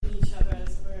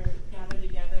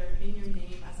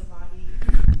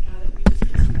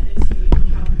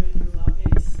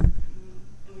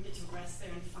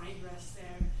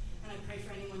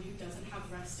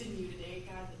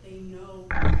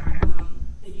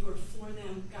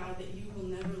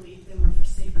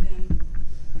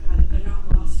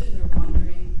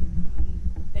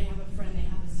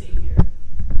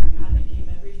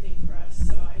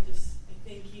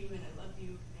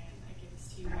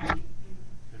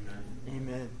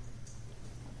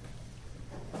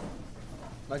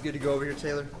Am I good to go over here,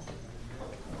 Taylor?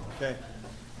 Okay.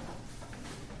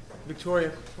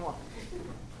 Victoria, come on.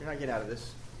 You're not getting out of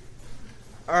this.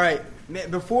 All right.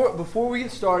 Before we get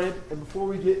started and before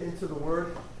we get into the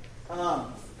Word,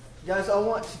 guys, I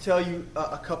want to tell you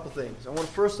a couple things. I want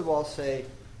to first of all say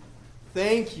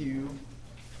thank you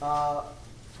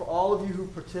for all of you who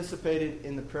participated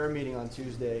in the prayer meeting on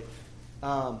Tuesday.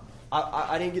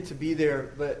 I didn't get to be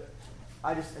there, but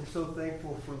I just am so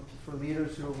thankful for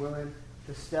leaders who are willing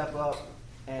to step up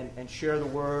and share the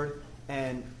Word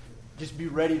and just be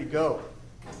ready to go,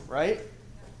 right?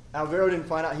 Alvaro didn't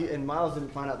find out, and Miles didn't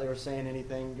find out they were saying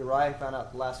anything. Uriah found out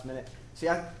at the last minute. See,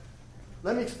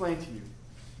 let me explain to you.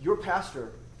 Your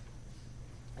pastor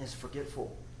is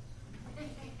forgetful.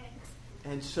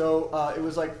 And so it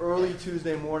was like early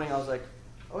Tuesday morning. I was like,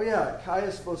 oh yeah,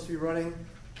 Kaya's supposed to be running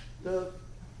the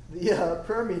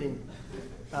prayer meeting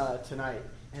tonight.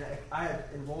 And I had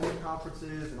enrollment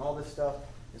conferences and all this stuff.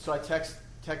 And so I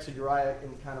texted Uriah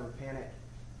in kind of a panic.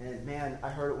 And man, I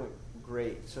heard it went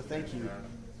great. So thank you.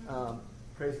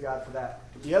 Praise God for that.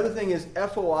 The other thing is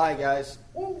FOI, guys.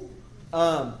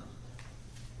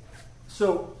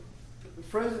 So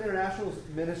Friends of International's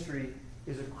ministry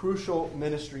is a crucial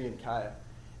ministry in Kaya.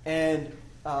 And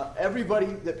everybody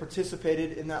that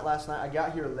participated in that last night, I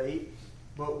got here late,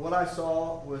 but what I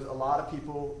saw was a lot of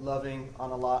people loving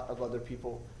on a lot of other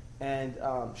people and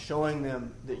showing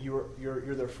them that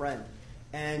you're their friend.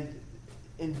 And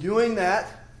in doing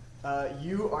that,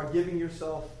 you are giving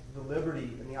yourself the liberty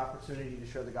and the opportunity to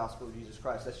share the gospel of Jesus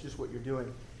Christ. That's just what you're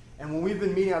doing. And when we've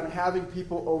been meeting, I've been having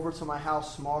people over to my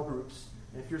house, small groups.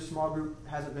 And if your small group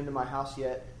hasn't been to my house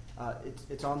yet,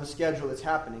 it's on the schedule. It's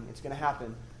happening. It's going to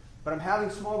happen. But I'm having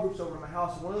small groups over to my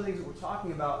house. And one of the things that we're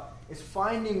talking about is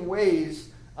finding ways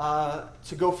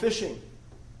to go fishing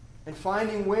and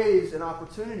finding ways and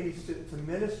opportunities to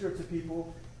minister to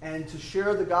people and to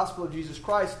share the gospel of Jesus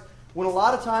Christ when a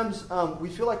lot of times we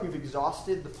feel like we've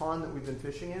exhausted the pond that we've been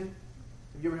fishing in.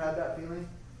 Have you ever had that feeling?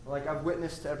 Like I've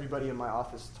witnessed to everybody in my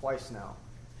office twice now.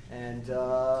 And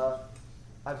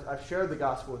I've shared the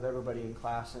gospel with everybody in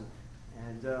class,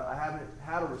 and I haven't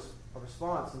had a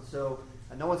response. And so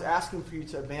no one's asking for you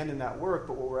to abandon that work,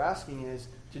 but what we're asking is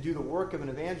to do the work of an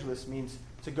evangelist means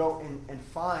to go and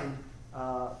find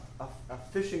a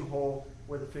fishing hole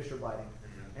where the fish are biting.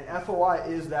 And FOI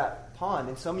is that pond.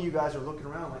 And some of you guys are looking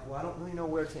around like, well, I don't really know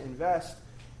where to invest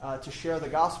to share the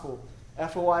gospel.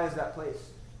 FOI is that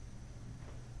place.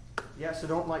 Yeah, so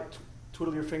don't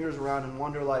twiddle your fingers around and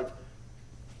wonder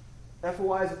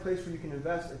FOI is a place where you can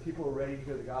invest and people are ready to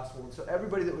hear the gospel. And so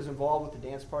everybody that was involved with the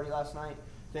dance party last night,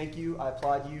 thank you. I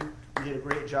applaud you. You did a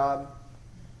great job.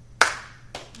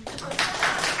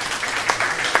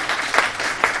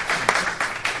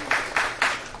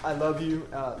 I love you,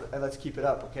 and let's keep it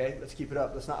up, okay? Let's keep it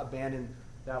up. Let's not abandon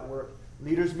that work.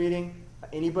 Leaders meeting,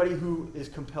 anybody who is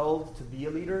compelled to be a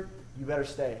leader, you better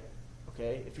stay,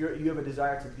 okay? If you have a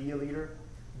desire to be a leader,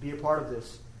 be a part of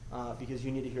this because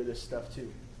you need to hear this stuff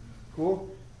too. Cool?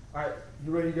 All right,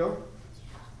 you ready to go?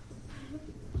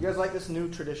 You guys like this new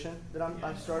tradition that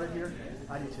I've started here?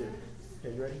 I do too.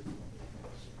 Okay, you ready?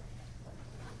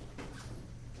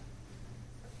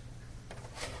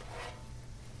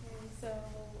 So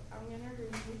I'm going to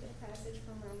read the passage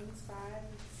from Romans 5,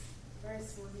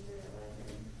 verse 1 through 11.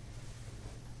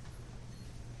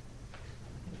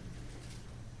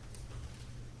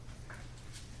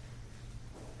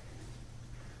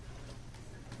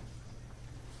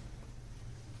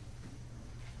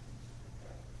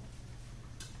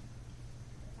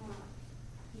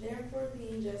 Therefore,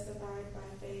 being justified by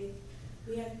faith,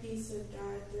 we have peace with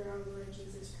God through our Lord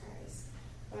Jesus Christ,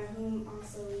 by whom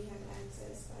also we have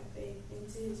access by faith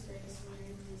into his grace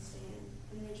wherein we stand,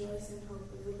 and rejoice in hope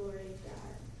of the glory of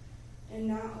God. And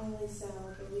not only so,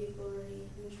 but we glory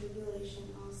in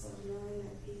tribulation also, knowing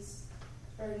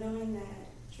that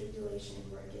tribulation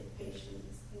worketh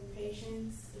patience, and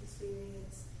patience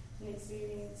experience, and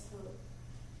experience hope.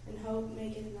 And hope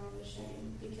maketh not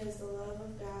ashamed, because the love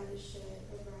of God is shed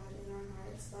abroad in our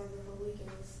hearts by the Holy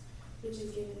Ghost, which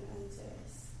is given unto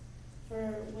us.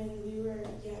 For when we were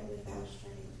yet without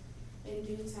strength, in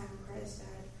due time Christ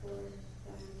died for the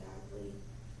ungodly.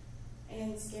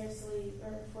 And scarcely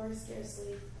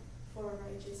for a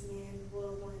righteous man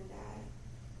will one die.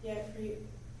 Yet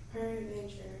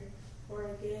peradventure, for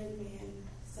a good man,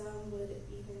 some would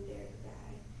even dare to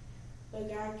die. But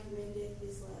God commended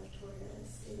his love toward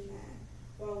us, in that,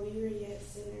 while we were yet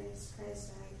sinners, Christ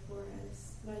died for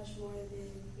us. Much more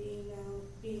than being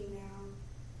now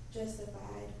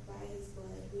justified by his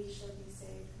blood, we shall be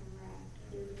saved from wrath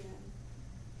through him.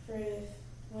 For if,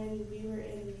 when we were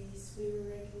enemies, we were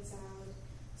reconciled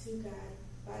to God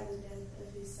by the death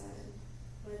of his Son,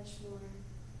 much more,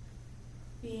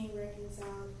 being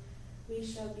reconciled, we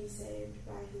shall be saved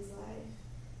by his life.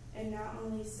 And not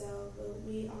only so, but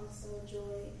we also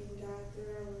joy in God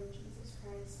through our Lord Jesus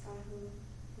Christ, by whom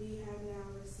we have now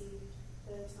received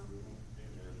the atonement.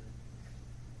 Amen.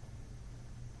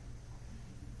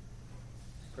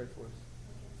 Pray for us.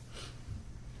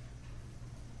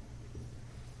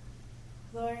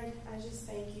 Lord, I just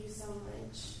thank you so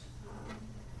much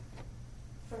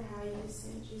for how you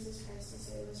sent Jesus Christ to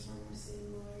save us from our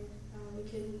sin, Lord. We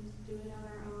couldn't do it on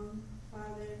our own,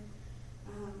 Father.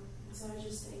 So I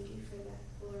just thank you for that,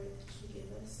 Lord, that you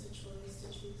give us the choice to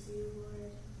choose you,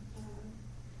 Lord.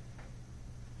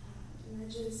 And I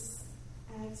just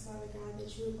ask, Father God, that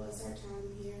you would bless our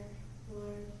time here,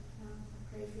 Lord. I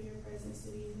pray for your presence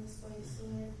to be in this place,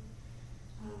 Lord.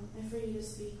 And for you to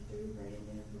speak through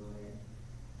Brandon, Lord.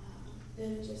 That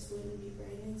it just wouldn't be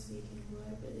Brandon speaking,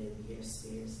 Lord, but it would be your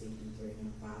Spirit speaking through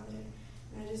him, Father.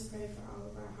 And I just pray for all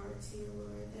of our hearts here,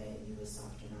 Lord, that you would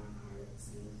soften our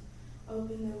hearts and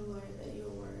open them, Lord, that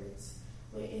your words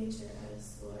would enter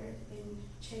us, Lord, and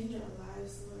change our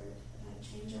lives, Lord,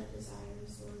 change our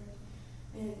desires, Lord.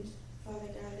 And,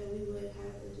 Father God, that we would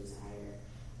have the desire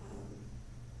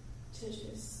to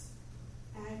just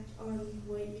act on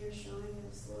what you're showing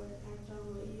us, Lord, act on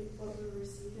what we're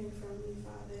receiving from you,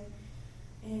 Father,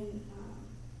 and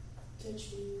to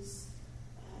choose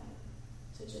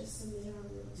to just submit our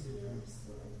will to yours,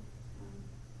 Lord.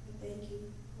 I thank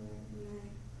you, Lord, and I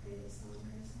pray this all in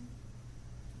Christ's name.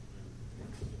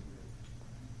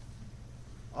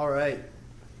 All right.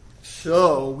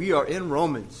 So we are in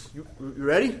Romans. You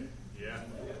ready? Yeah.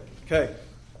 Okay.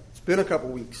 It's been a couple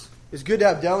weeks. It's good to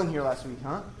have Dylan here last week,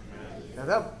 huh?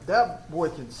 Now that boy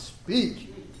can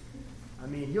speak. I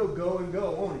mean, he'll go and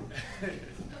go, won't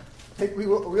he? We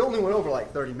only went over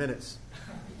like 30 minutes.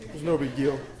 It was no big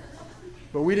deal.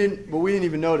 But we didn't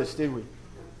even notice, did we? It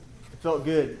felt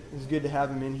good. It was good to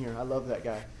have him in here. I love that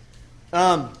guy.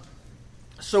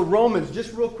 So Romans,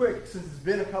 just real quick, since it's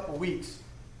been a couple weeks.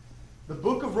 The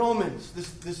book of Romans,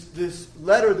 this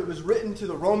letter that was written to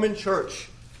the Roman church,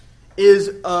 is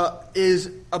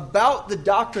about the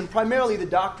doctrine, primarily the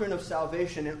doctrine of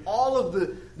salvation, and all of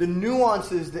the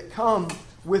nuances that come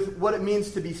with what it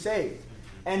means to be saved.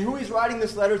 And who he's writing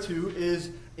this letter to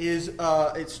is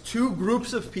it's two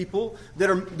groups of people that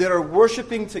are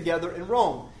worshiping together in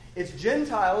Rome. It's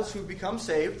Gentiles who become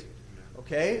saved,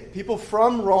 okay? People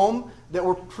from Rome that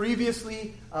were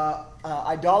previously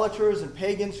idolaters and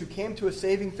pagans who came to a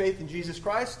saving faith in Jesus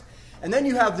Christ. And then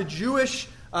you have the Jewish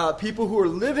people who are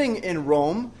living in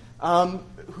Rome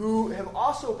who have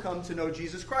also come to know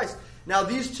Jesus Christ. Now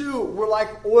these two were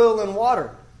like oil and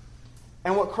water.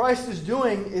 And what Christ is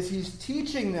doing is he's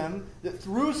teaching them that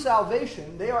through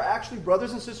salvation, they are actually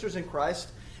brothers and sisters in Christ,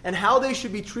 and how they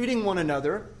should be treating one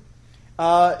another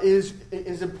is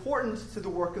important to the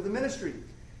work of the ministry.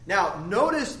 Now,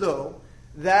 notice, though,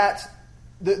 that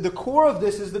the core of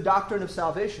this is the doctrine of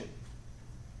salvation.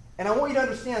 And I want you to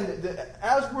understand that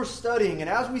as we're studying, and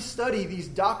as we study these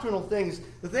doctrinal things,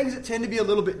 the things that tend to be a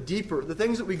little bit deeper, the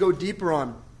things that we go deeper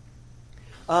on,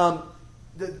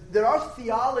 that our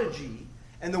theology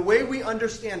and the way we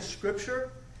understand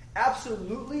Scripture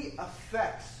absolutely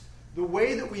affects the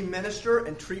way that we minister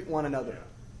and treat one another.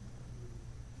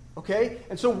 Okay?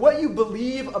 And so what you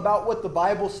believe about what the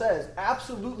Bible says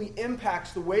absolutely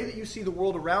impacts the way that you see the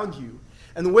world around you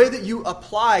and the way that you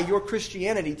apply your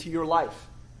Christianity to your life.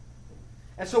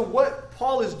 And so what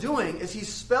Paul is doing is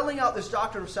he's spelling out this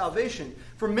doctrine of salvation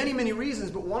for many, many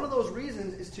reasons, but one of those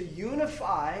reasons is to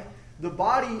unify the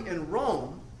body in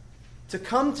Rome to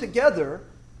come together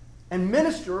and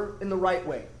minister in the right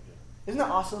way. Isn't that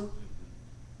awesome?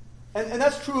 And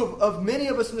that's true of many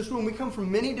of us in this room. We come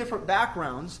from many different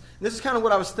backgrounds. And this is kind of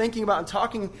what I was thinking about and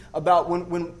talking about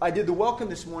when I did the welcome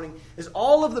this morning, is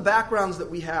all of the backgrounds that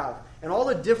we have and all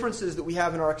the differences that we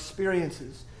have in our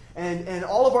experiences and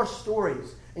all of our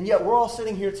stories. And yet we're all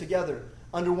sitting here together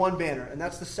under one banner, and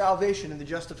that's the salvation and the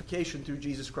justification through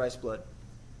Jesus Christ's blood.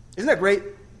 Isn't that great?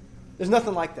 There's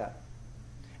nothing like that.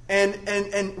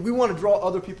 And we want to draw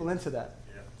other people into that.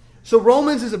 Yeah. So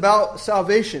Romans is about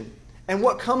salvation and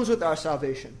what comes with our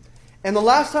salvation. And the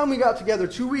last time we got together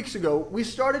 2 weeks ago, we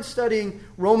started studying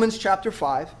Romans chapter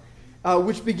 5,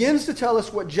 which begins to tell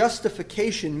us what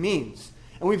justification means.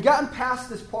 And we've gotten past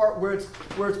this part where it's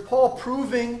Paul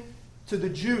proving to the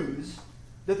Jews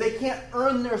that they can't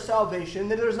earn their salvation,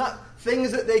 that there's not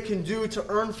things that they can do to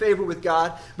earn favor with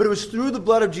God, but it was through the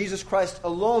blood of Jesus Christ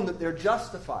alone that they're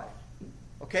justified.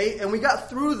 Okay? And we got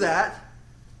through that,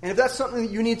 and if that's something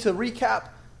that you need to recap,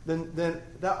 then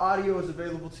that audio is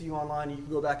available to you online. You can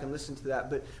go back and listen to that.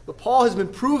 But Paul has been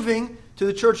proving to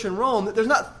the church in Rome that there's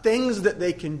not things that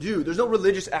they can do. There's no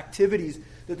religious activities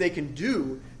that they can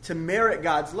do to merit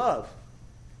God's love.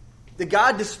 That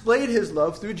God displayed his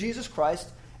love through Jesus Christ,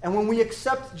 and when we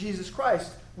accept Jesus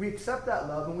Christ, we accept that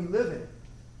love and we live in it.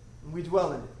 And we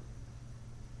dwell in it.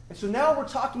 And so now we're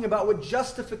talking about what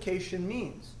justification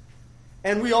means.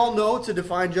 And we all know to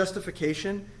define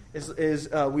justification is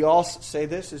we all say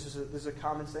this is a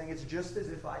common saying, it's just as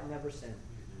if I'd never sinned.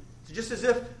 It's just as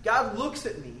if God looks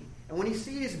at me, and when he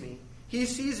sees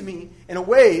me in a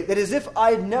way that as if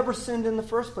I had never sinned in the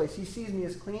first place. He sees me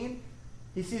as clean.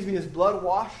 He sees me as blood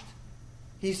washed.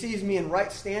 He sees me in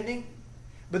right standing.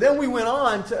 But then we went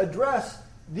on to address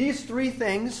these three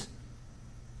things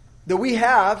that we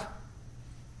have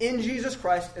in Jesus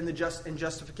Christ and in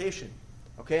justification.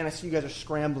 Okay, and I see you guys are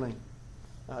scrambling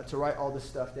to write all this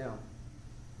stuff down.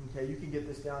 Okay, you can get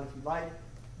this down if you like.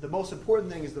 The most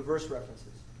important thing is the verse references.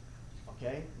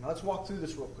 Okay, now let's walk through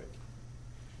this real quick.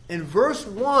 In verse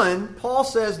 1, Paul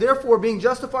says, therefore, being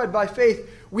justified by faith,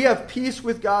 we have peace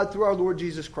with God through our Lord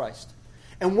Jesus Christ.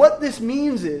 And what this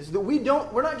means is that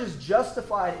we're not just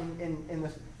justified in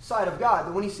the sight of God.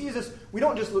 That when he sees us, we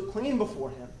don't just look clean before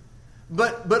him.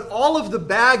 But all of the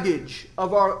baggage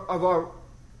of our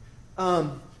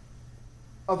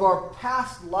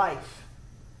past life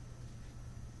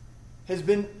has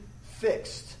been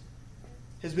fixed,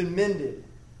 has been mended.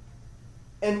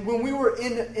 And when we were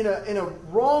in a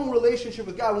wrong relationship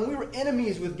with God, when we were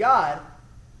enemies with God,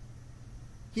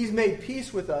 he's made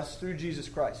peace with us through Jesus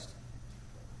Christ.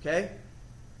 Okay?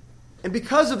 And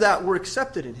because of that, we're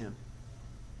accepted in him.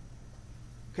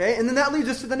 Okay? And then that leads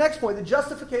us to the next point. The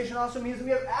justification also means that we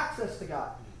have access to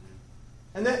God.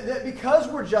 And that because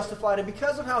we're justified and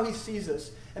because of how he sees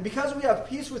us and because we have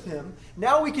peace with him,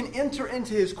 now we can enter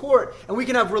into his court and we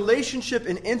can have relationship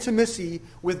and intimacy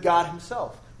with God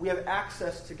himself. We have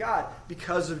access to God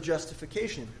because of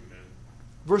justification. Amen.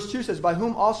 Verse 2 says, by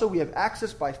whom also we have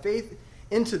access by faith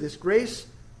into this grace,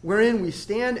 wherein we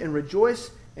stand and rejoice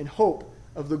in hope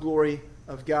of the glory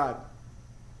of God.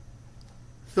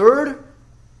 Third,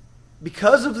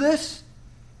 because of this,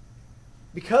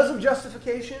 because of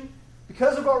justification,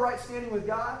 because of our right standing with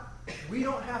God, we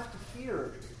don't have to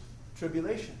fear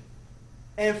tribulation.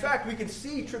 And in fact, we can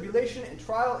see tribulation and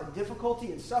trial and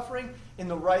difficulty and suffering in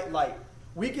the right light.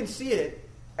 We can see it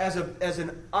as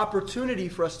an opportunity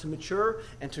for us to mature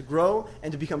and to grow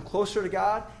and to become closer to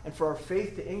God and for our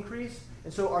faith to increase.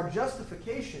 And so our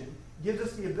justification gives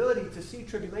us the ability to see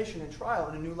tribulation and trial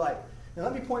in a new light. Now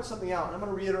let me point something out, and I'm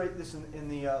going to reiterate this in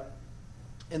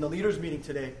the leaders' meeting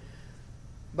today.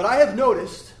 But I have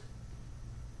noticed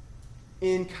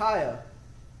in Kaya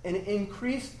an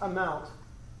increased amount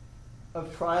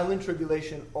of trial and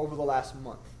tribulation over the last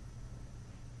month.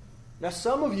 Now,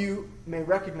 some of you may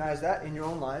recognize that in your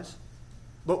own lives,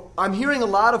 but I'm hearing a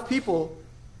lot of people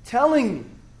telling me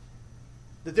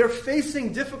that they're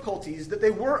facing difficulties that they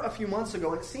were a few months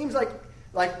ago. And it seems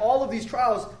like all of these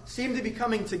trials seem to be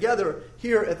coming together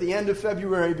here at the end of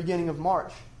February, beginning of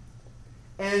March.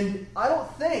 And I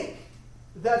don't think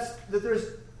that's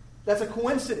a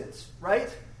coincidence, right?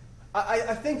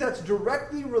 I think that's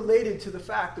directly related to the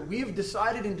fact that we have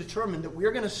decided and determined that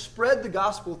we're going to spread the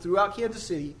gospel throughout Kansas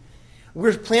City.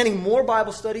 We're planning more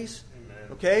Bible studies,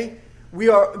 okay? We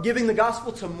are giving the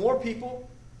gospel to more people.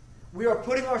 We are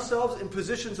putting ourselves in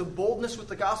positions of boldness with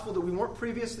the gospel that we weren't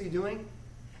previously doing.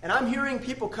 And I'm hearing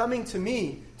people coming to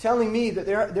me, telling me that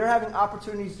they're having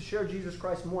opportunities to share Jesus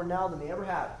Christ more now than they ever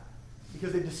have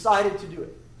because they've decided to do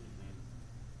it.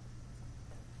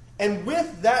 And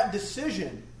with that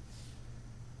decision,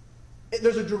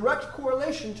 there's a direct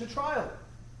correlation to trial.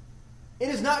 It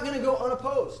is not going to go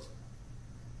unopposed.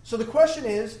 So the question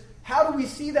is, how do we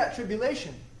see that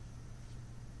tribulation?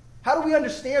 How do we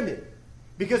understand it?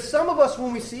 Because some of us,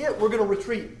 when we see it, we're going to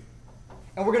retreat.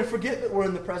 And we're going to forget that we're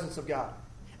in the presence of God.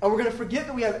 And we're going to forget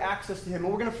that we have access to him.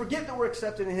 And we're going to forget that we're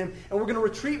accepted in him. And we're going to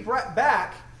retreat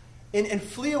back and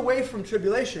flee away from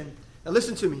tribulation. Now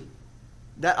listen to me.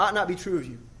 That ought not be true of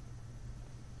you.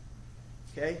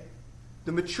 Okay?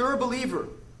 The mature believer,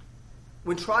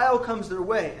 when trial comes their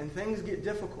way and things get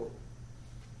difficult,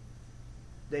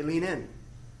 they lean in.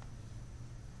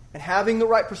 And having the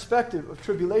right perspective of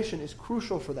tribulation is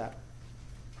crucial for that.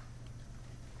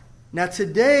 Now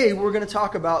today we're going to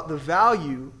talk about the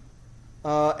value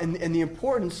and the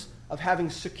importance of having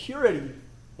security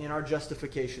in our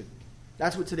justification.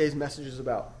 That's what today's message is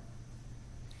about.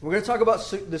 We're going to talk about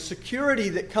the security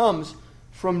that comes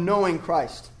from knowing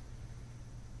Christ.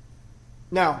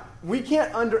 Now, we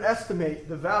can't underestimate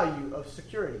the value of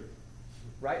security.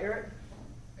 Right, Eric?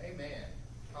 Amen.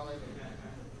 Hallelujah.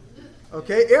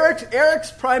 Okay,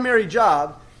 Eric's primary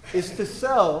job is to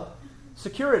sell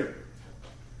security.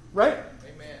 Right?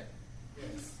 Amen.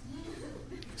 Yes.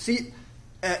 See,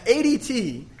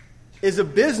 ADT is a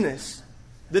business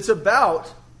that's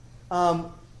about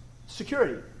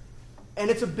security. And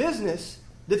it's a business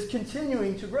that's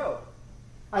continuing to grow.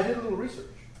 I did a little research.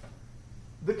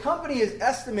 The company is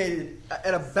estimated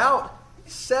at about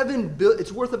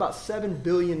it's worth about $7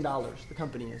 billion, the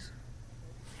company is.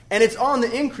 And it's on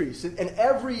the increase. And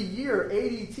every year,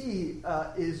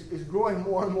 ADT is growing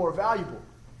more and more valuable.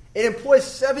 It employs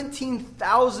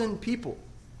 17,000 people.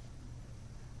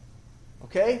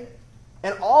 Okay?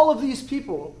 And all of these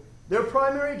people, their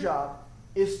primary job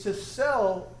is to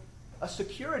sell a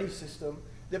security system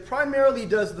that primarily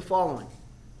does the following.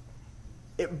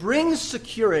 It brings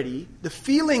security, the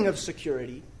feeling of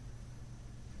security,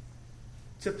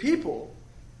 to people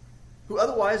who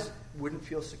otherwise wouldn't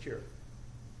feel secure.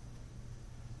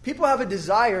 People have a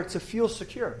desire to feel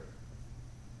secure.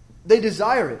 They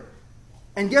desire it.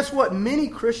 And guess what? Many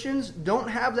Christians don't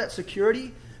have that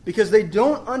security because they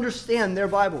don't understand their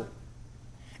Bible.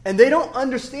 And they don't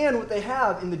understand what they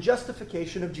have in the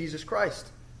justification of Jesus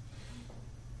Christ.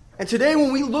 And today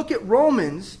when we look at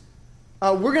Romans,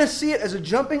 we're going to see it as a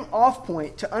jumping off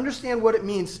point to understand what it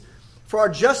means for our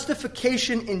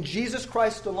justification in Jesus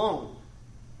Christ alone.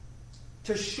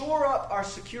 To shore up our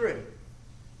security.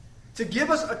 To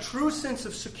give us a true sense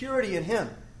of security in Him.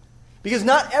 Because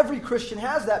not every Christian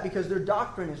has that because their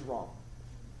doctrine is wrong.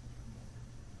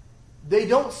 They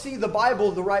don't see the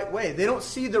Bible the right way. They don't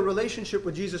see the relationship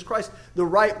with Jesus Christ the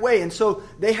right way. And so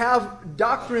they have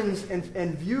doctrines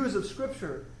and views of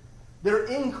Scripture that are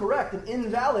incorrect and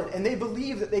invalid. And they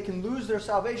believe that they can lose their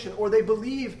salvation. Or they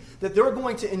believe that they're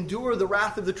going to endure the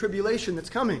wrath of the tribulation that's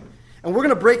coming. And we're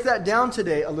going to break that down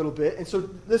today a little bit. And so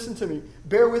listen to me.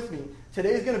 Bear with me.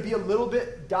 Today is going to be a little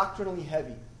bit doctrinally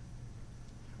heavy.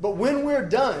 But when we're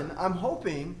done, I'm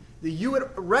hoping that you would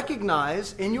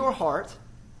recognize in your heart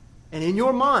and in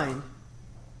your mind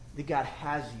that God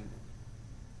has you.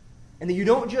 And that you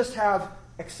don't just have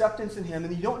acceptance in Him,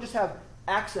 and that you don't just have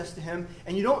access to Him,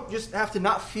 and you don't just have to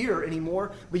not fear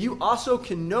anymore, but you also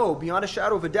can know beyond a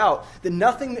shadow of a doubt that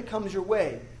nothing that comes your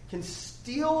way can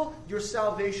steal your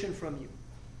salvation from you.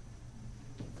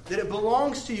 That it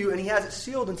belongs to you, and He has it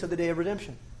sealed until the day of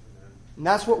redemption. And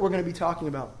that's what we're going to be talking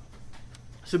about.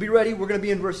 So be ready. We're going to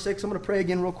be in verse 6. I'm going to pray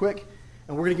again real quick,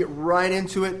 and we're going to get right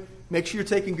into it. Make sure you're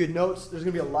taking good notes. There's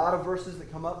going to be a lot of verses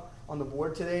that come up on the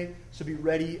board today, so be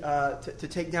ready to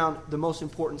take down the most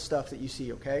important stuff that you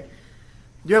see, okay?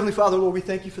 Dear Heavenly Father, Lord, we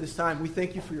thank you for this time. We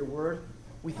thank you for your word.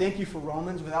 We thank you for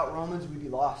Romans. Without Romans, we'd be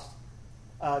lost.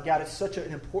 God, it's such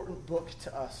an important book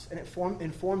to us, and it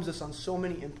informs us on so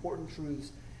many important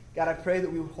truths. God, I pray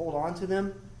that we would hold on to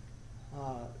them,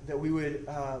 that we would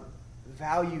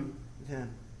value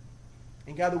them.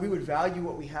 And God, that we would value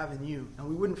what we have in you, and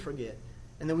we wouldn't forget,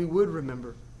 and that we would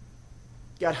remember.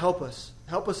 God, help us.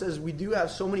 Help us as we do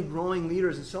have so many growing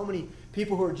leaders and so many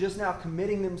people who are just now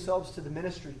committing themselves to the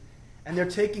ministry, and they're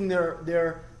taking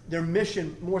their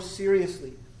mission more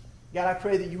seriously. God, I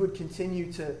pray that you would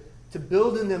continue to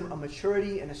build in them a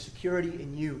maturity and a security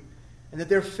in you, and that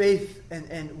their faith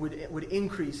and would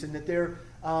increase, and that their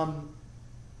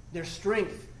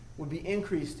strength would be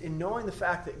increased in knowing the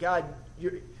fact that, God,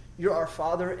 you're our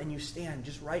Father, and you stand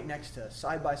just right next to us,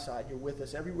 side by side. You're with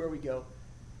us everywhere we go.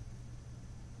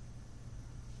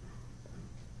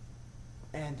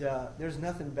 And there's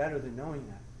nothing better than knowing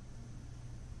that.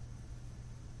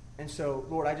 And so,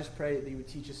 Lord, I just pray that you would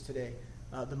teach us today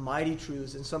the mighty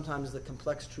truths and sometimes the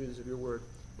complex truths of your word.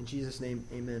 In Jesus' name,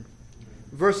 amen.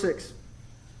 Verse 6.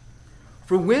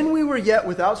 For when we were yet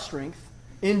without strength,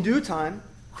 in due time,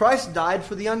 Christ died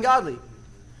for the ungodly.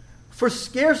 For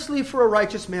scarcely for a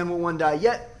righteous man will one die,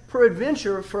 yet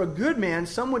peradventure for a good man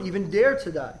some would even dare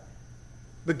to die.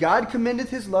 But God commendeth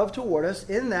his love toward us,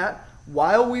 in that,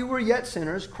 while we were yet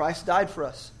sinners, Christ died for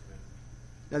us.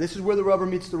 Now this is where the rubber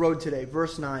meets the road today.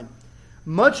 Verse 9.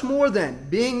 Much more then,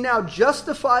 being now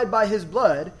justified by his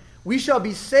blood, we shall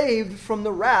be saved from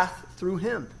the wrath through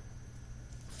him.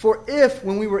 For if,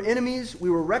 when we were enemies, we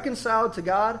were reconciled to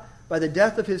God by the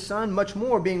death of his Son, much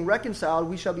more, being reconciled,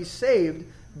 we shall be saved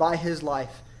by his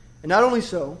life. And not only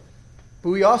so, but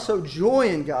we also joy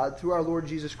in God through our Lord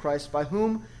Jesus Christ, by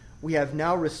whom we have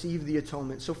now received the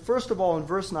atonement. So first of all, in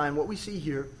verse 9, what we see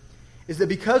here is that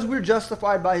because we're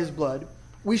justified by his blood,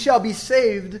 we shall be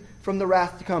saved from the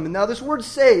wrath to come. And now this word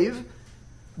save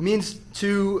means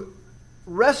to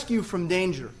rescue from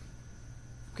danger.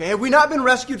 Okay, have we not been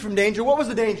rescued from danger? What was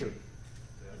the danger?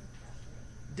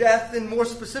 Death, and more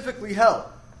specifically,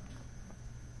 hell.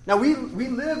 Now, we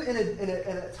live in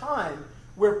a time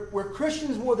where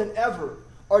Christians more than ever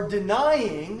are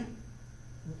denying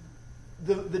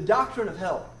the doctrine of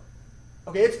hell.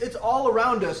 Okay, it's all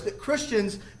around us that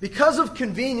Christians, because of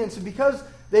convenience and because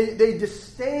they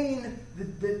disdain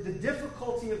the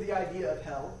difficulty of the idea of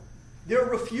hell, they're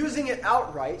refusing it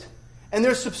outright, and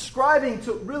they're subscribing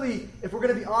to really, if we're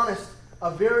going to be honest, a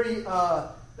very,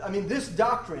 this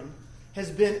doctrine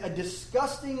has been a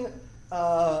disgusting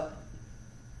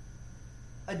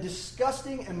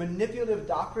and manipulative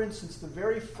doctrine since the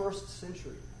very first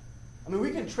century. I mean, we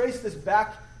can trace this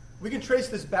back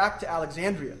to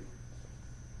Alexandria.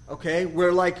 Okay,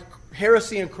 where like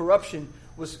heresy and corruption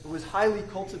was highly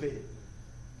cultivated.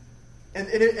 And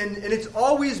it's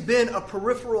always been a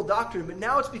peripheral doctrine, but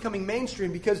now it's becoming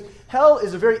mainstream because hell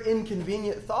is a very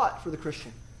inconvenient thought for the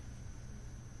Christian.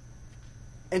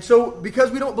 And so,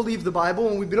 because we don't believe the Bible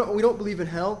and we don't believe in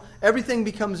hell, everything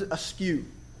becomes askew.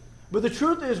 But the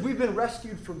truth is, we've been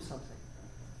rescued from something.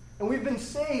 And we've been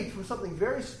saved from something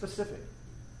very specific.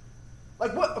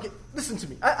 Like what? Okay, listen to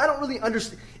me. I don't really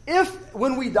understand. If,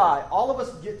 when we die, all of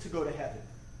us get to go to heaven,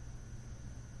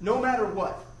 no matter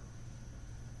what,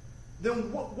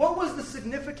 then what was the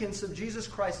significance of Jesus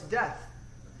Christ's death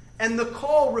and the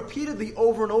call repeatedly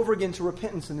over and over again to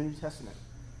repentance in the New Testament?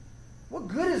 What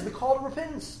good is the call to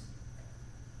repentance?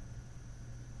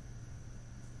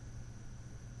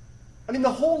 I mean,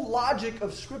 the whole logic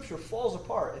of Scripture falls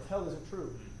apart if hell isn't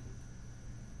true.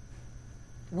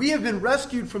 We have been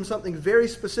rescued from something very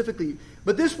specifically.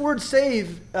 But this word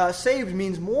saved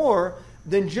means more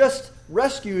than just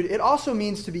rescued. It also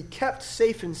means to be kept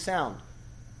safe and sound.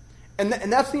 And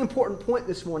that's the important point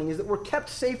this morning, is that we're kept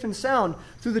safe and sound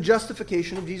through the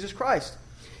justification of Jesus Christ.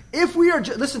 If we are,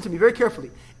 listen to me very carefully.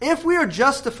 If we are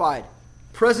justified,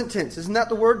 present tense, isn't that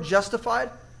the word, justified?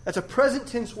 That's a present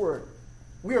tense word.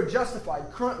 We are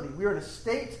justified currently. We are in a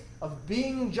state of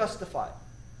being justified.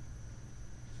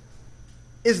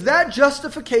 Is that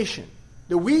justification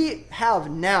that we have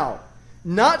now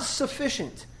not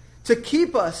sufficient to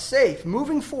keep us safe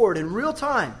moving forward in real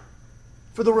time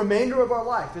for the remainder of our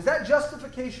life? Is that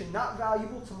justification not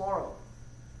valuable tomorrow?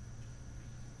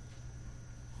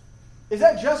 Is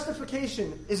that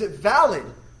justification, is it valid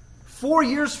 4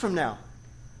 years from now?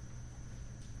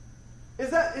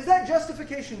 Is that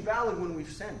justification valid when we've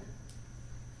sinned?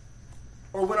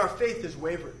 Or when our faith is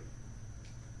wavered?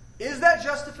 Is that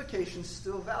justification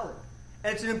still valid?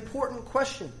 And it's an important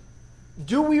question.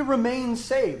 Do we remain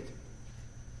saved?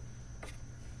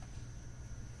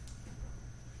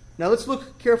 Now let's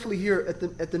look carefully here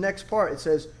at the next part. It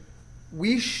says,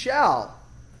 we shall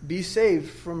be saved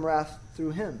from wrath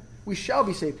through him. We shall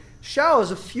be saved. Shall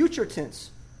is a future tense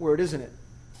word, isn't it?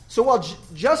 So while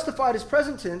justified is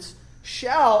present tense,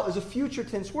 shall is a future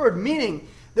tense word, meaning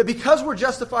that because we're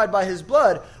justified by his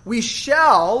blood, we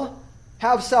shall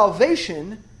have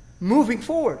salvation moving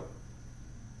forward.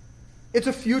 It's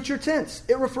a future tense.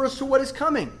 It refers to what is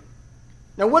coming.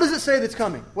 Now, what does it say that's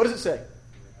coming? What does it say?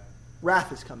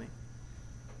 Wrath is coming.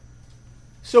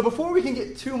 So before we can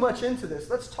get too much into this,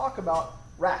 let's talk about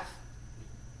wrath.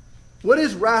 What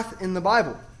is wrath in the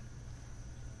Bible?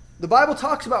 The Bible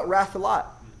talks about wrath a lot.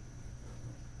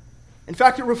 In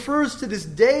fact, it refers to this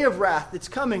day of wrath that's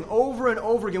coming over and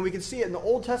over again. We can see it in the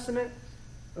Old Testament,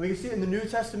 and we can see it in the New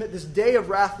Testament, this day of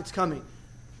wrath that's coming.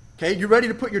 Okay, you ready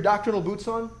to put your doctrinal boots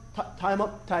on? Tie them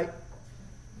up tight.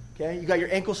 Okay, you got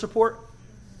your ankle support?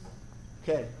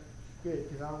 Okay, good,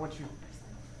 because I don't want you...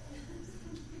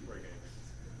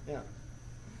 Yeah.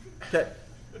 Okay.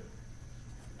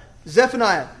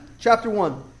 Zephaniah, chapter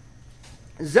 1.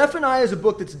 Zephaniah is a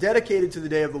book that's dedicated to the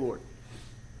day of the Lord.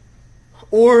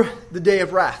 Or the day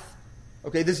of wrath.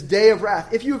 Okay, this day of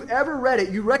wrath. If you've ever read it,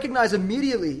 you recognize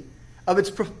immediately of its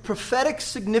prophetic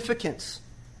significance.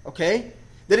 Okay?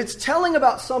 That it's telling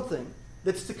about something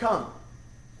that's to come.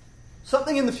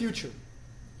 Something in the future.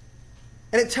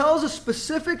 And it tells a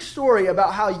specific story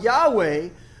about how Yahweh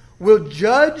will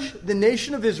judge the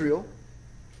nation of Israel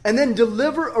and then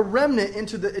deliver a remnant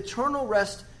into the eternal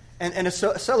rest and a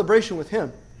celebration with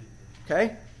him.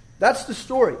 Okay? That's the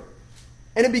story.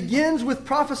 And it begins with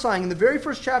prophesying, in the very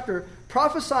first chapter,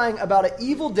 prophesying about an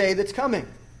evil day that's coming.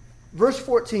 Verse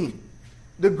 14.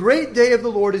 The great day of the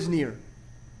Lord is near.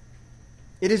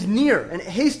 It is near, and it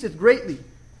hasteth greatly.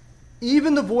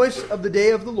 Even the voice of the day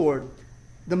of the Lord.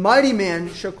 The mighty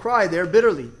man shall cry there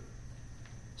bitterly.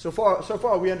 So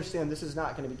far we understand this is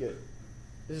not going to be good.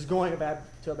 This is going to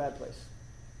a bad place.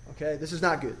 Okay? This is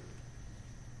not good.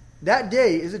 That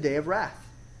day is a day of wrath.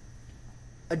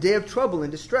 A day of trouble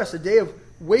and distress. A day of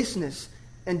wasteness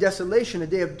and desolation. A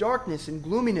day of darkness and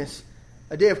gloominess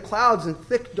a day of clouds and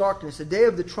thick darkness, a day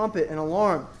of the trumpet and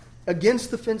alarm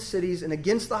against the fenced cities and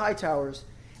against the high towers.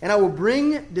 And I will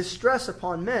bring distress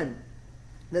upon men,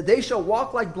 that they shall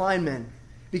walk like blind men,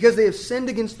 because they have sinned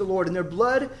against the Lord, and their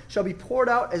blood shall be poured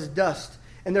out as dust,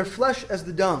 and their flesh as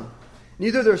the dung.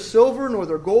 Neither their silver nor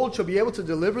their gold shall be able to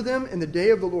deliver them in the day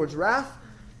of the Lord's wrath,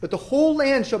 but the whole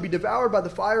land shall be devoured by the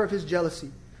fire of his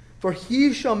jealousy. For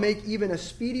he shall make even a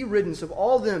speedy riddance of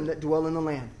all them that dwell in the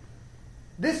land.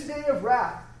 This day of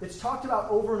wrath that's talked about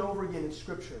over and over again in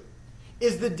Scripture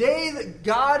is the day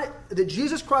that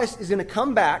Jesus Christ is going to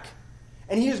come back,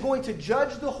 and he is going to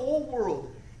judge the whole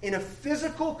world in a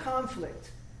physical conflict.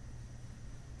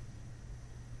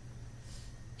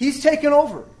 He's taken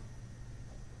over.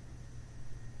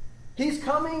 He's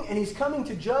coming, and he's coming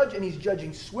to judge, and he's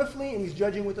judging swiftly, and he's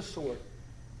judging with a sword.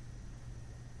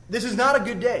 This is not a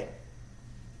good day.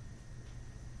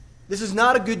 This is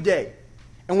not a good day.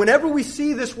 And whenever we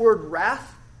see this word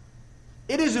wrath,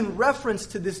 it is in reference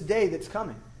to this day that's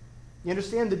coming. You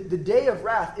understand? The day of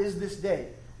wrath is this day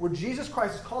where Jesus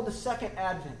Christ is called the second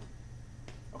advent.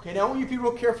 Okay, now I want you to be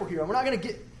real careful here. I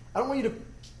don't want you to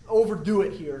overdo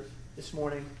it here this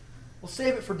morning. We'll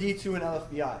save it for D2 and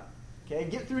LFBI. Okay,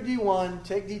 get through D1,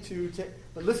 take D2,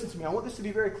 but listen to me. I want this to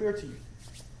be very clear to you.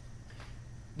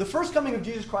 The first coming of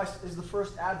Jesus Christ is the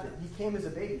first advent. He came as a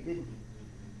baby, didn't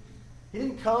he? He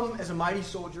didn't come as a mighty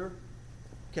soldier.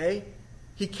 Okay?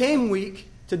 He came weak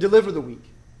to deliver the weak. Do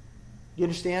you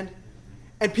understand?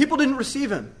 And people didn't receive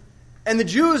him. And the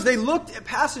Jews, they looked at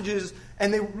passages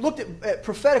and they looked at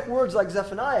prophetic words like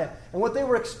Zephaniah. And what they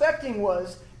were expecting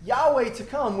was Yahweh to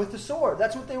come with the sword.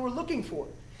 That's what they were looking for.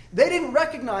 They didn't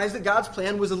recognize that God's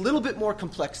plan was a little bit more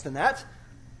complex than that.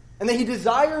 And that he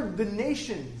desired the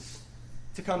nations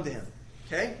to come to him.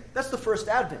 Okay? That's the first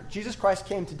advent. Jesus Christ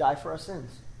came to die for our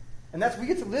sins. And we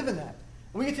get to live in that.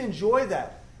 We get to enjoy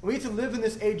that. We get to live in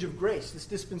this age of grace, this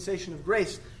dispensation of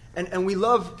grace. And we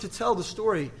love to tell the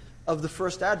story of the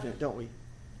first advent, don't we?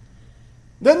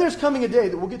 Then there's coming a day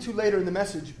that we'll get to later in the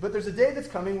message, but there's a day that's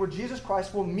coming where Jesus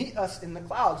Christ will meet us in the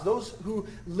clouds. Those who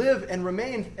live and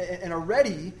remain and are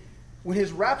ready, when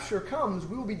his rapture comes,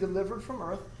 we will be delivered from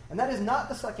earth. And that is not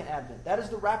the second advent. That is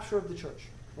the rapture of the church.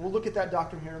 And we'll look at that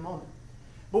doctrine here in a moment.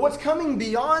 But what's coming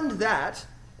beyond that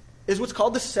is what's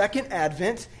called the second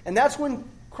advent, and that's when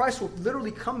Christ will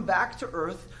literally come back to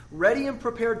earth, ready and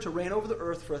prepared to reign over the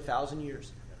earth for 1,000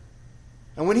 years.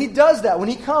 And when he does that, when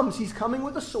he comes, he's coming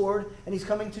with a sword, and he's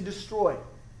coming to destroy.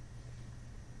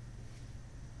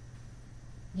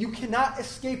 You cannot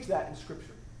escape that in Scripture.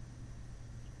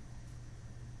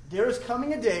 There is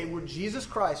coming a day where Jesus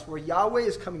Christ, where Yahweh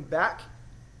is coming back,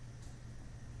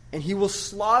 and he will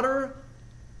slaughter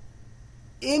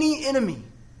any enemy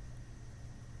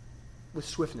with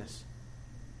swiftness.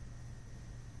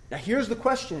 Now here's the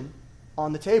question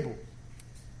on the table.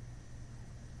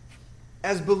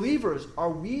 As believers, are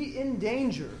we in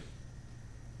danger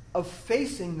of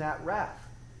facing that wrath?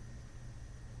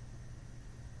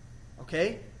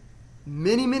 Okay?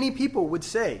 Many, many people would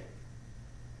say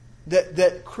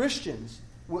that Christians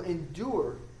will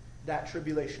endure that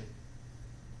tribulation.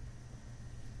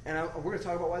 And we're going to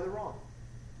talk about why they're wrong.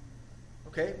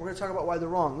 Okay? We're going to talk about why they're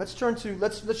wrong. Let's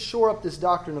shore up this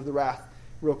doctrine of the wrath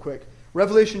real quick.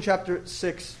 Revelation chapter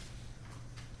 6,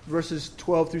 verses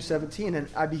 12 through 17. And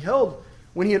I beheld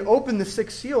when he had opened the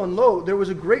sixth seal, and lo, there was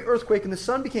a great earthquake, and the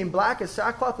sun became black as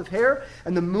sackcloth of hair,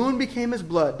 and the moon became as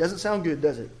blood. Doesn't sound good,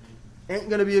 does it? Ain't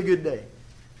going to be a good day.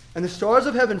 And the stars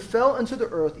of heaven fell unto the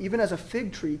earth, even as a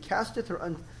fig tree casteth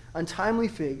her untimely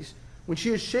figs, when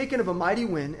she is shaken of a mighty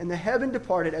wind, and the heaven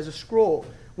departed as a scroll,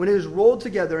 when it is rolled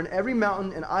together, and every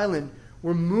mountain and island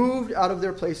were moved out of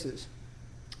their places.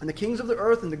 And the kings of the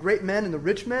earth, and the great men, and the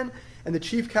rich men, and the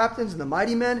chief captains, and the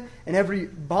mighty men, and every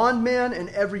bondman, and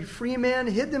every free man,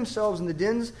 hid themselves in the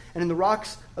dens and in the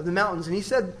rocks of the mountains. And he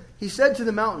said to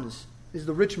the mountains, is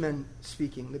the rich men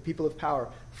speaking, the people of power,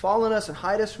 fall on us and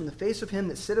hide us from the face of him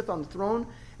that sitteth on the throne,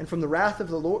 and from the wrath of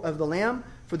the Lamb,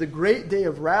 for the great day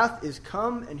of wrath is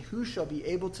come, and who shall be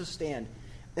able to stand?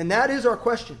 And that is our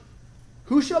question.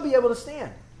 Who shall be able to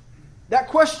stand? That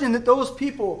question that those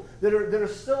people that are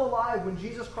still alive when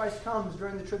Jesus Christ comes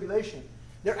during the tribulation,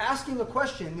 they're asking a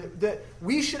question that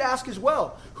we should ask as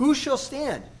well. Who shall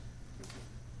stand?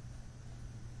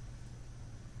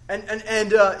 And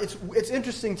it's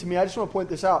interesting to me. I just want to point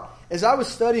this out. As I was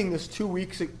studying this 2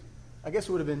 weeks, I guess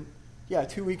it would have been,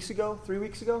 2 weeks ago, 3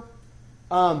 weeks ago.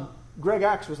 Greg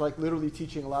Axe was literally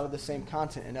teaching a lot of the same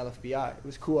content in LFBI. It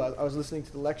was cool. I was listening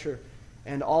to the lecture,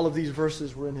 and all of these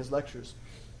verses were in his lectures.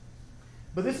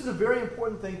 But this is a very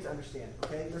important thing to understand.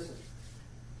 Okay, listen.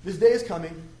 This day is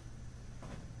coming,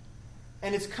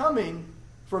 and it's coming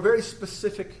for a very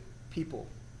specific people.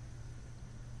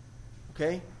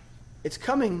 Okay? It's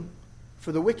coming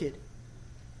for the wicked.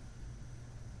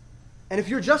 And if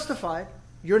you're justified,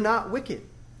 you're not wicked.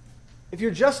 If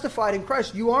you're justified in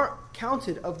Christ, you aren't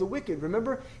counted of the wicked.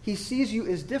 Remember, he sees you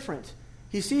as different.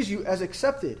 He sees you as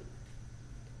accepted.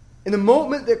 In the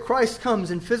moment that Christ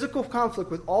comes in physical conflict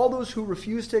with all those who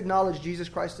refuse to acknowledge Jesus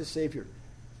Christ as Savior,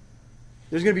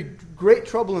 there's going to be great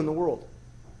trouble in the world.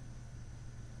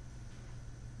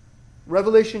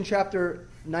 Revelation chapter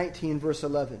 19, verse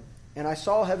 11. And I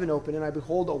saw heaven open, and I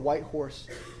behold a white horse.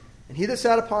 And he that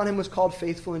sat upon him was called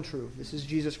Faithful and True. This is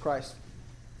Jesus Christ.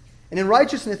 And in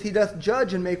righteousness he doth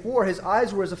judge and make war. His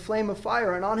eyes were as a flame of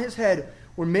fire, and on his head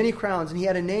were many crowns. And he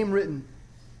had a name written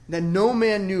that no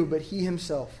man knew but he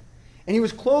himself. And he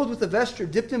was clothed with a vesture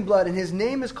dipped in blood, and his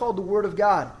name is called the Word of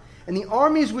God. And the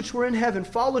armies which were in heaven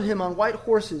followed him on white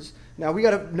horses. Now we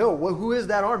got to know, who is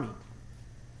that army?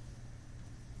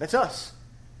 That's us.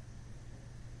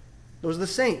 Those are the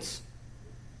saints.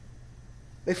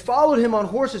 They followed him on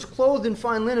horses, clothed in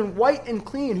fine linen, white and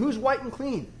clean. Who's white and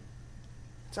clean?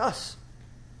 It's us.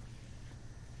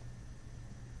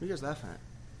 What are you guys laughing at?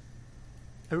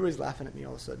 Everybody's laughing at me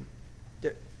all of a sudden.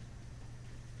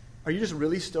 Are you just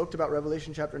really stoked about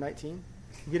Revelation chapter 19?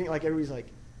 I'm getting like everybody's like,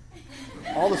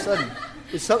 all of a sudden.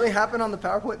 Did something happen on the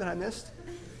PowerPoint that I missed?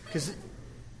 Because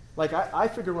like I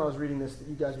figured when I was reading this that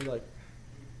you guys were like,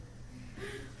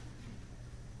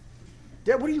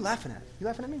 Dad, what are you laughing at? You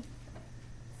laughing at me?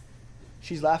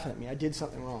 She's laughing at me. I did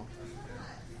something wrong.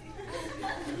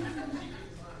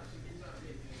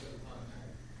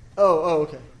 Oh,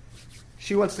 okay.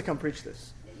 She wants to come preach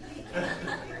this.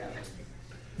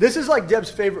 This is like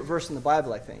Deb's favorite verse in the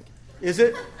Bible, I think. Is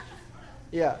it?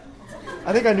 Yeah.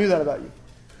 I think I knew that about you.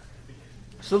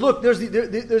 So look, there's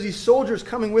these soldiers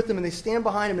coming with him, and they stand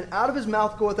behind him, and out of his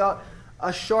mouth goeth out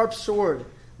a sharp sword,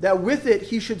 that with it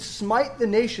he should smite the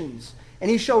nations, and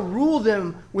he shall rule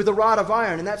them with a rod of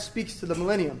iron. And that speaks to the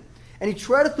millennium. And he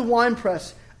treadeth the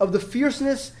winepress of the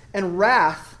fierceness and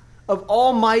wrath of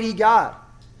Almighty God.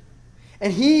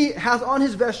 And he hath on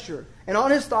his vesture and on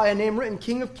his thigh a name written,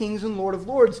 King of Kings and Lord of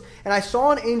Lords. And I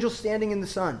saw an angel standing in the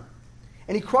sun.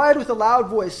 And he cried with a loud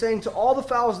voice, saying to all the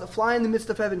fowls that fly in the midst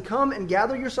of heaven, Come and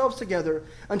gather yourselves together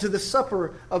unto the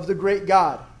supper of the great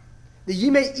God, that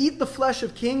ye may eat the flesh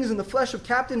of kings, and the flesh of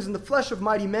captains, and the flesh of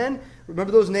mighty men.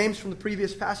 Remember those names from the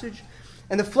previous passage?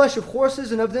 And the flesh of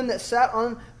horses, and of them that sat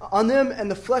on them, and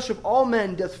the flesh of all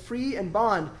men doth free and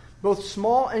bond, both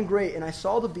small and great. And I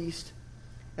saw the beast,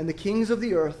 and the kings of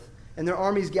the earth, and their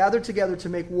armies gathered together to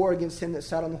make war against him that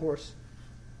sat on the horse,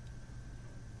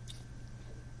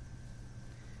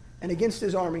 and against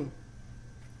his army.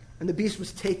 And the beast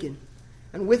was taken,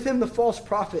 and with him the false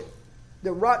prophet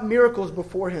that wrought miracles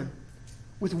before him,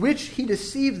 with which he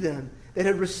deceived them that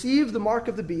had received the mark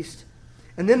of the beast,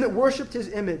 and them that worshipped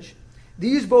his image.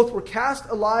 These both were cast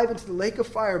alive into the lake of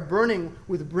fire, burning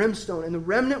with brimstone. And the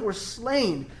remnant were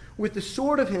slain with the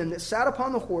sword of him that sat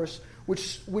upon the horse,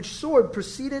 which sword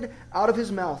proceeded out of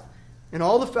his mouth. And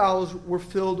all the fowls were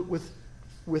filled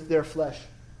with their flesh.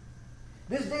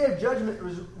 This day of judgment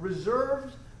is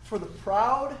reserved for the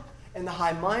proud and the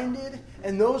high-minded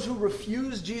and those who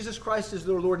refuse Jesus Christ as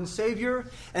their Lord and Savior.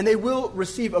 And they will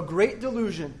receive a great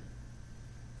delusion.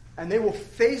 And they will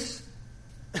face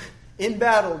in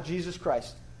battle Jesus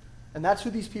Christ. And that's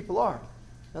who these people are.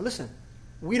 Now listen,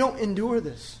 we don't endure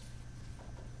this.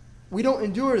 We don't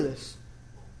endure this.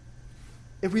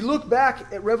 If we look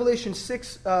back at Revelation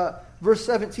 6, verse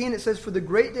 17, it says, For the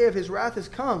great day of his wrath is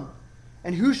come,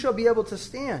 and who shall be able to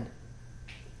stand?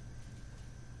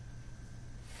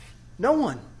 No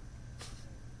one.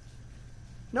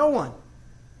 No one.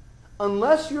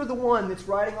 Unless you're the one that's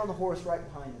riding on the horse right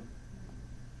behind him.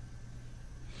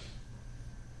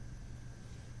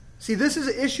 See, this is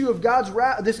an issue of God's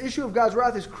wrath. This issue of God's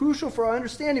wrath is crucial for our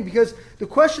understanding, because the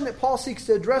question that Paul seeks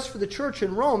to address for the church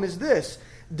in Rome is this: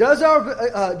 does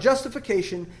our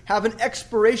justification have an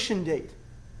expiration date?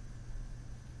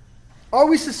 Are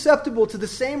we susceptible to the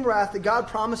same wrath that God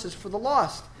promises for the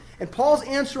lost? And Paul's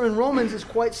answer in Romans is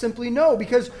quite simply no,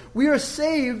 because we are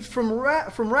saved from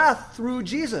wrath through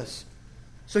Jesus.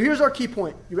 So here's our key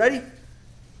point. You ready?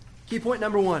 Key point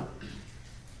number 1.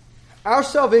 Our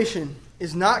salvation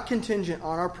is not contingent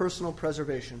on our personal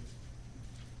preservation.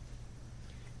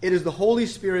 It is the Holy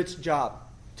Spirit's job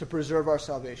to preserve our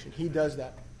salvation. He does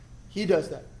that. He does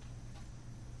that.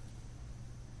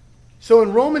 So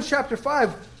in Romans chapter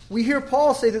 5, we hear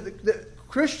Paul say that the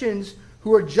Christians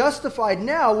who are justified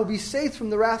now will be saved from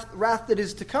the wrath that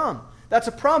is to come. That's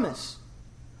a promise.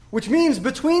 Which means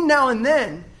between now and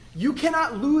then, you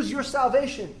cannot lose your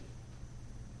salvation.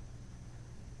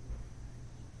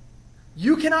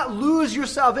 You cannot lose your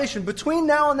salvation. Between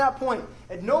now and that point,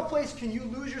 at no place can you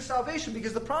lose your salvation,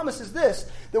 because the promise is this,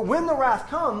 that when the wrath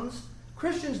comes,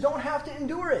 Christians don't have to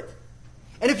endure it.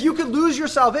 And if you could lose your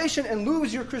salvation and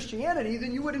lose your Christianity,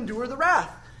 then you would endure the wrath.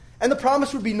 And the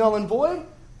promise would be null and void,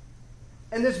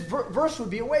 and this verse would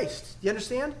be a waste. Do you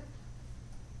understand?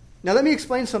 Now let me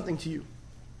explain something to you.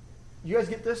 You guys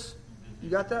get this? You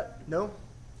got that? No?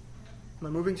 Am I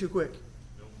moving too quick?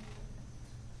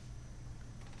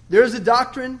 There's a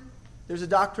doctrine. We're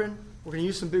going to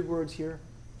use some big words here.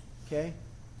 Okay?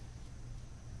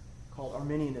 Called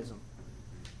Arminianism.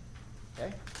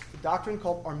 Okay? A doctrine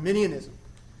called Arminianism.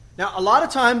 Now, a lot of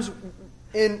times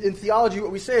in theology,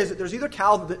 what we say is that there's either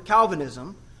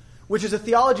Calvinism, which is a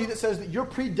theology that says that you're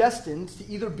predestined to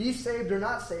either be saved or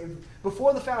not saved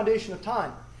before the foundation of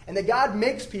time. And that God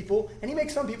makes people, and He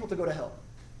makes some people to go to hell.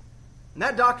 And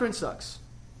that doctrine sucks.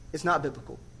 It's not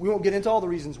biblical. We won't get into all the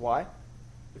reasons why.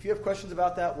 If you have questions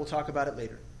about that, we'll talk about it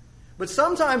later. But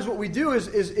sometimes what we do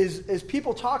is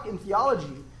people talk in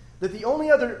theology that the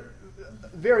only other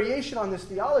variation on this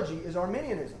theology is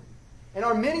Arminianism. And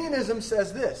Arminianism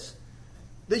says this,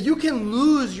 that you can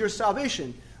lose your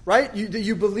salvation, right? That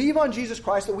you believe on Jesus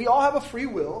Christ, that we all have a free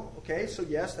will, okay? So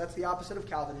yes, that's the opposite of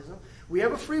Calvinism. We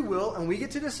have a free will, and we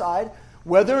get to decide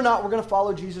whether or not we're going to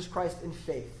follow Jesus Christ in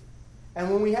faith. And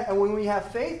when we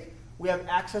have faith, we have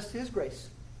access to His grace.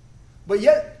 But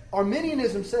yet,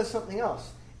 Arminianism says something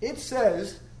else. It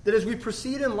says that as we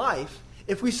proceed in life,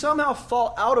 if we somehow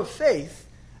fall out of faith,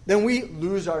 then we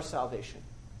lose our salvation.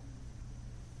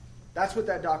 That's what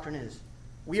that doctrine is.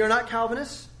 We are not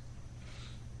Calvinists.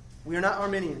 We are not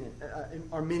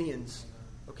Arminians.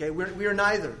 Okay, we are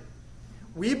neither.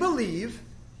 We believe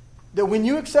that when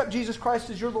you accept Jesus Christ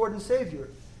as your Lord and Savior,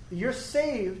 you're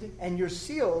saved and you're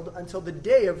sealed until the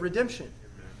day of redemption.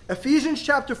 Ephesians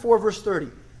chapter 4, verse 30.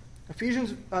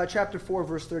 Ephesians chapter 4,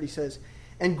 verse 30 says,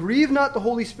 "And grieve not the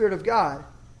Holy Spirit of God,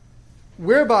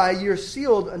 whereby ye are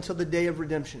sealed until the day of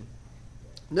redemption."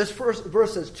 And this first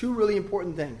verse says two really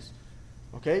important things.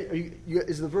 Okay,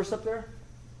 is the verse up there?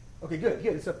 Okay, good.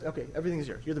 It's up. Okay, everything's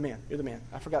here. You're the man.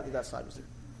 I forgot that slide was there.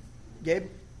 Gabe,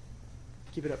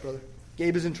 keep it up, brother.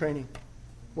 Gabe is in training.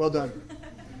 Well done.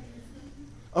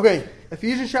 Okay,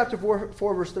 Ephesians chapter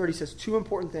 4, verse 30 says two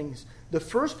important things. The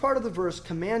first part of the verse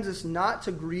commands us not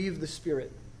to grieve the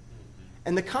Spirit.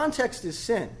 And the context is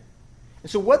sin. And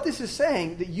so what this is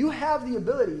saying, that you have the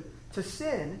ability to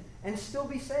sin and still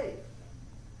be saved.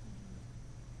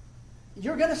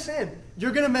 You're going to sin.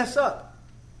 You're going to mess up.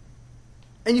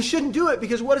 And you shouldn't do it,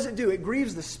 because what does it do? It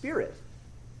grieves the Spirit.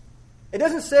 It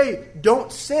doesn't say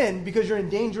don't sin because you're in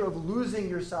danger of losing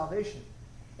your salvation.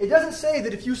 It doesn't say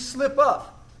that if you slip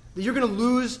up, that you're going to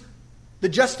lose the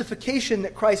justification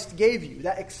that Christ gave you,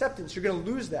 that acceptance. You're going to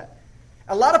lose that.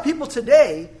 A lot of people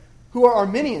today who are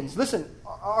Arminians, listen,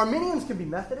 Arminians can be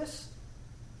Methodists,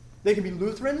 they can be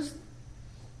Lutherans,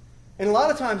 and a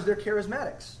lot of times they're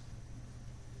charismatics.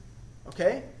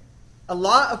 Okay? A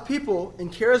lot of people in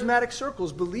charismatic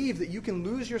circles believe that you can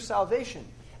lose your salvation,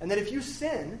 and that if you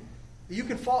sin, that you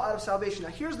can fall out of salvation. Now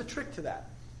here's the trick to that.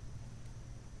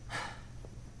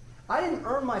 I didn't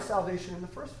earn my salvation in the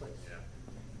first place. Yeah.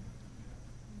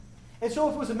 And so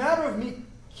if it was a matter of me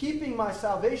keeping my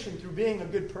salvation through being a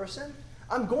good person,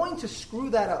 I'm going to screw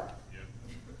that up. Yeah.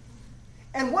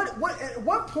 And at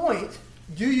what point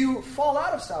do you fall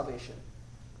out of salvation?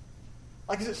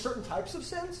 Like, is it certain types of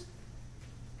sins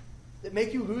that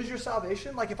make you lose your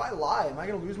salvation? Like, if I lie, am I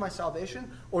going to lose my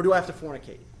salvation? Or do I have to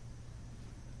fornicate?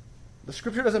 The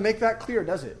Scripture doesn't make that clear,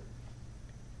 does it?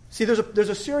 See, there's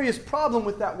a serious problem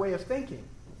with that way of thinking.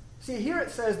 See, here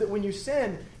it says that when you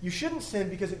sin, you shouldn't sin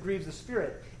because it grieves the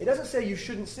Spirit. It doesn't say you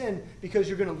shouldn't sin because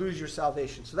you're going to lose your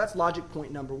salvation. So that's logic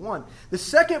point number one. The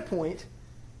second point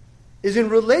is in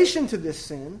relation to this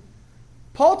sin.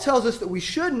 Paul tells us that we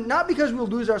shouldn't, not because we'll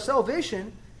lose our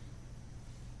salvation,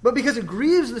 but because it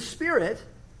grieves the Spirit,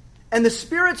 and the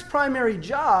Spirit's primary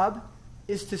job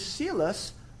is to seal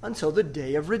us until the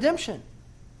day of redemption.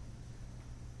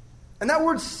 And that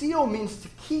word seal means to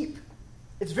keep.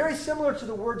 It's very similar to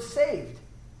the word saved,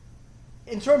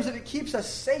 in terms that it keeps us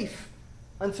safe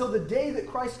until the day that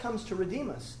Christ comes to redeem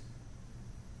us.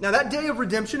 Now, that day of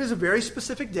redemption is a very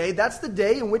specific day. That's the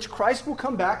day in which Christ will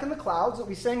come back in the clouds that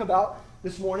we sang about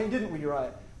this morning, didn't we,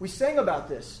 Uriah? We sang about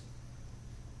this.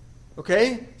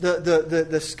 Okay?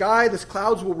 The sky, the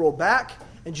clouds will roll back,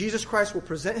 and Jesus Christ will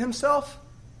present Himself,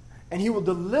 and He will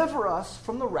deliver us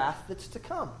from the wrath that's to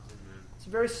come. It's a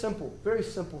very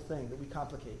simple thing that we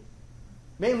complicate.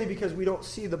 Mainly because we don't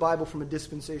see the Bible from a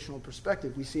dispensational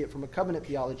perspective. We see it from a covenant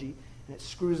theology, and it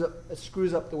screws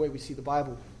up the way we see the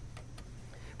Bible.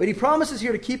 But he promises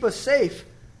here to keep us safe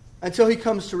until he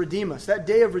comes to redeem us. That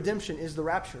day of redemption is the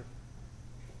rapture.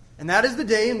 And that is the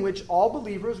day in which all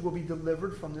believers will be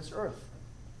delivered from this earth.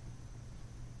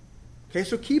 Okay,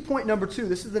 so key point number 2.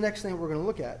 This is the next thing we're going to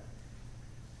look at.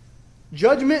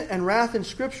 Judgment and wrath in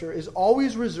Scripture is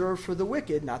always reserved for the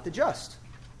wicked, not the just.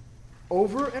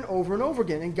 Over and over and over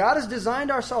again. And God has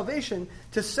designed our salvation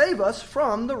to save us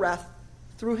from the wrath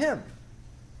through him.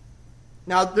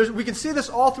 Now, we can see this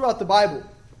all throughout the Bible.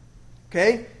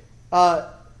 Okay?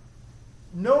 Noah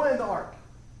and the ark.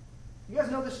 You guys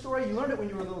know this story? You learned it when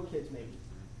you were little kids, maybe.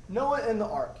 Noah and the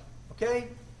ark. Okay?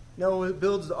 Noah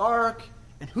builds the ark.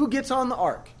 And who gets on the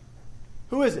ark?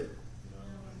 Who is it?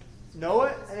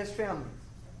 Noah and his family.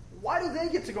 Why do they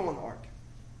get to go on the ark?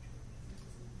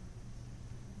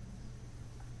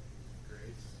 Grace.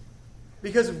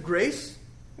 Because of grace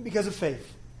and because of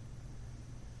faith.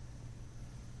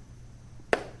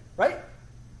 Right?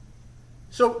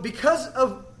 So because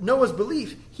of Noah's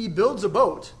belief, he builds a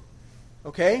boat,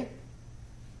 okay,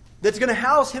 that's going to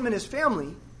house him and his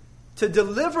family to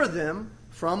deliver them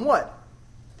from what?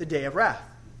 The day of wrath,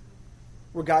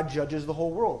 where God judges the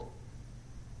whole world.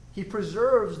 He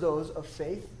preserves those of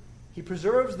faith. He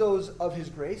preserves those of his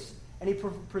grace. And he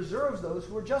preserves those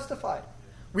who are justified.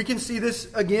 We can see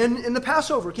this again in the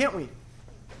Passover, can't we?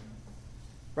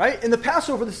 Right? In the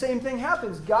Passover, the same thing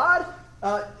happens. God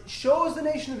shows the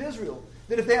nation of Israel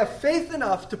that if they have faith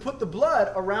enough to put the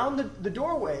blood around the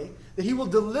doorway, that he will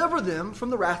deliver them from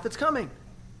the wrath that's coming.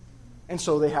 And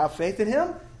so they have faith in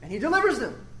him, and he delivers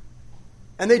them.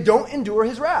 And they don't endure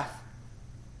his wrath.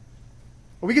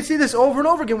 We can see this over and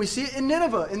over again. We see it in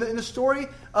Nineveh, in the story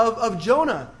of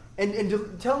Jonah,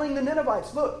 and telling the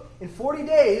Ninevites, look, in 40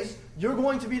 days, you're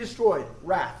going to be destroyed.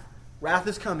 Wrath. Wrath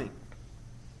is coming.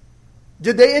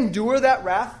 Did they endure that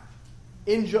wrath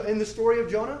in the story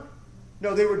of Jonah?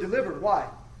 No, they were delivered. Why?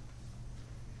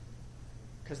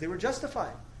 Because they were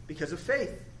justified. Because of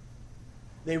faith.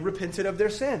 They repented of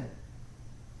their sin.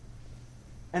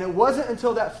 And it wasn't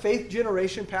until that faith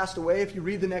generation passed away, if you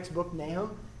read the next book,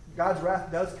 Nahum, God's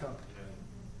wrath does come.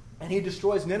 And he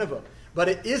destroys Nineveh. But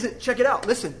it isn't, check it out,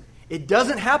 listen, it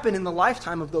doesn't happen in the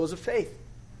lifetime of those of faith.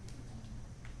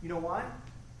 You know why?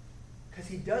 Because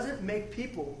he doesn't make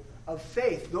people of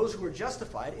faith, those who are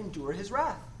justified, endure his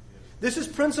wrath. This is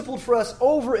principled for us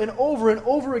over and over and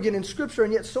over again in Scripture,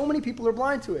 and yet so many people are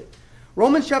blind to it.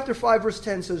 Romans chapter 5 verse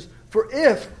 10 says, for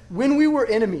if, when we were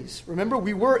enemies, remember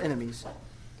we were enemies,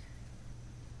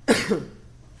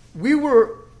 we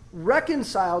were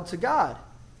reconciled to God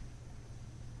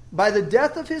by the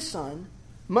death of his Son,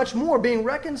 much more being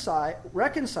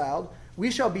reconciled, we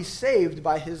shall be saved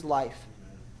by his life.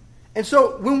 And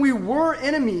so when we were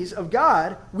enemies of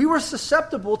God, we were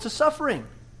susceptible to suffering.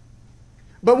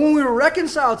 But when we were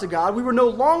reconciled to God, we were no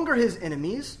longer his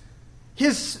enemies.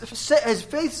 His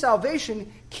faith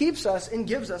salvation keeps us and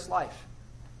gives us life.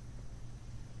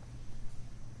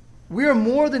 We are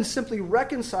more than simply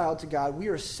reconciled to God. We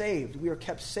are saved. We are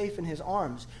kept safe in his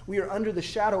arms. We are under the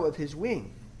shadow of his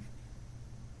wing.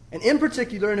 And in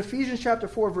particular, in Ephesians chapter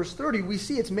 4, verse 30, we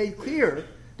see it's made clear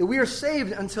that we are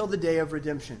saved until the day of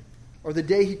redemption, or the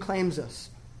day he claims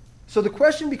us. So the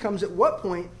question becomes, at what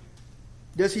point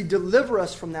does he deliver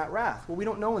us from that wrath? Well, we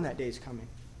don't know when that day is coming.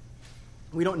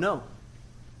 We don't know.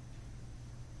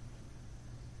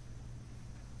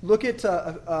 Look at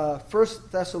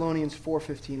 1 Thessalonians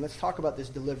 4:15. Let's talk about this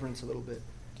deliverance a little bit.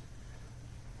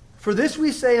 For this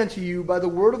we say unto you by the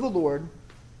word of the Lord,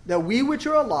 that we which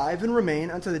are alive and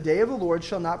remain unto the day of the Lord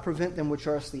shall not prevent them which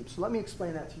are asleep. So let me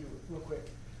explain that to you real quick.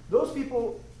 Those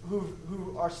people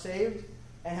who are saved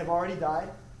and have already died,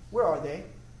 where are they?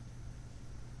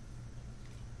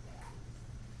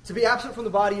 To be absent from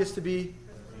the body is to be...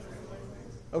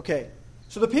 Okay.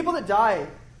 So the people that die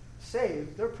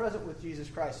saved, they're present with Jesus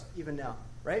Christ even now,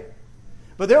 right?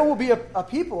 But there will be a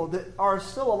people that are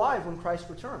still alive when Christ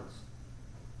returns.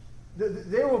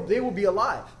 They will be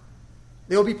alive.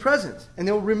 They will be present, and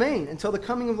they will remain until the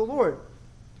coming of the Lord.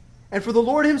 And for the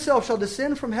Lord himself shall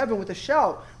descend from heaven with a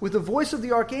shout, with the voice of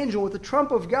the archangel, with the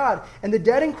trump of God, and the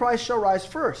dead in Christ shall rise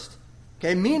first.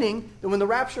 Okay, meaning that when the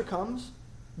rapture comes,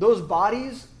 those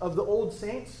bodies of the old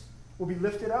saints will be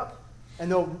lifted up, and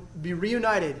they'll be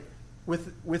reunited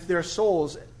with their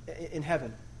souls in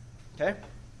heaven. Okay?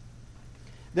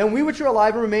 Then we which are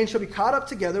alive and remain shall be caught up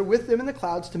together with them in the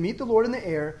clouds to meet the Lord in the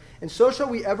air, and so shall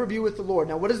we ever be with the Lord.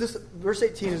 Now what is this? Verse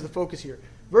 18 is the focus here.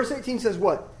 Verse 18 says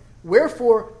what?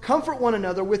 Wherefore, comfort one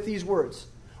another with these words.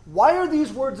 Why are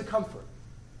these words a comfort?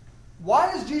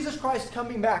 Why is Jesus Christ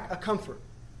coming back a comfort?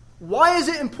 Why is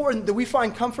it important that we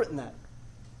find comfort in that?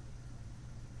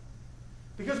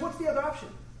 Because what's the other option?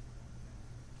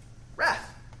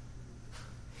 Wrath.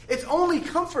 It's only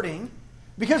comforting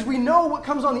because we know what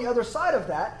comes on the other side of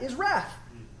that is wrath.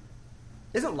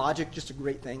 Isn't logic just a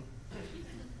great thing?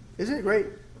 Isn't it great?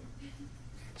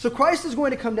 So Christ is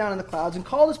going to come down in the clouds and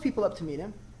call his people up to meet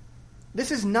him. This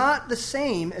is not the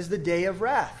same as the day of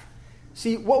wrath.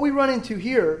 See, what we run into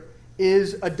here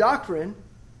is a doctrine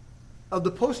of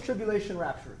the post-tribulation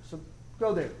rapture. So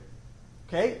go there.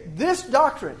 Okay? This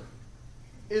doctrine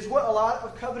is what a lot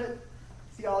of covenant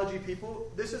theology people,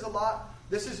 this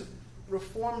is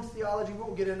Reformed theology, we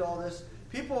won't get into all this.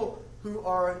 People who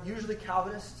are usually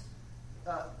Calvinists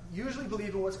usually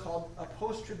believe in what's called a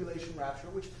post-tribulation rapture,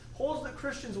 which holds that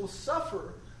Christians will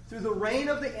suffer through the reign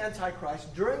of the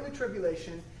Antichrist during the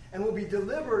tribulation and will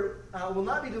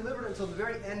not be delivered until the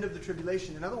very end of the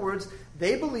tribulation. In other words,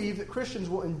 they believe that Christians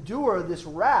will endure this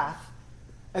wrath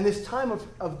and this time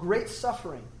of great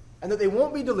suffering, and that they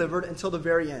won't be delivered until the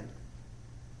very end.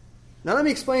 Now let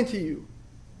me explain to you.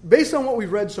 Based on what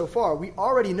we've read so far, we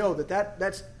already know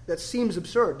that seems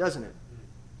absurd, doesn't it?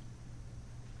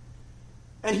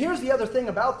 And here's the other thing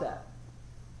about that.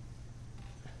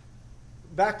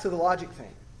 Back to the logic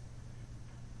thing.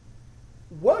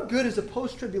 What good is a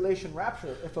post-tribulation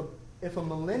rapture if a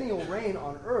millennial reign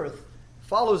on earth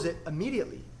follows it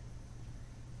immediately?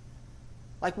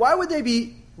 Like, why would they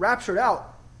be raptured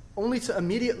out only to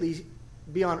immediately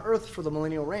be on earth for the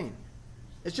millennial reign?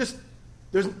 It's just,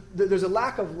 there's a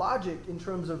lack of logic in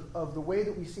terms of the way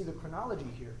that we see the chronology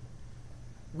here.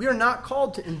 We are not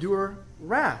called to endure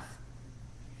wrath.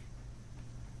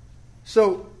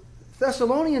 So,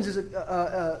 Thessalonians is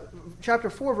chapter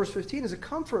 4, verse 15 is a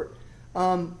comfort.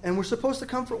 And we're supposed to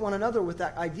comfort one another with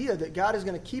that idea that God is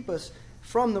going to keep us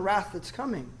from the wrath that's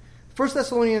coming. 1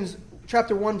 Thessalonians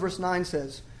chapter 1, verse 9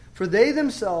 says, "For they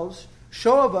themselves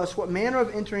show of us what manner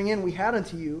of entering in we had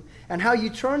unto you, and how you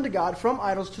turned to God from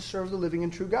idols to serve the living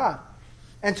and true God,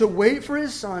 and to wait for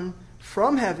his Son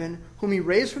from heaven, whom he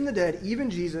raised from the dead, even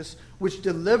Jesus, which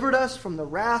delivered us from the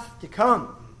wrath to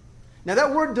come." Now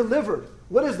that word delivered,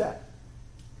 what is that?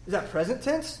 Is that present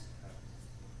tense?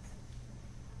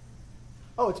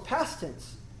 Oh, it's past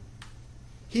tense.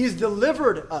 He's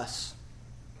delivered us.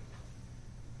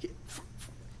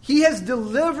 He has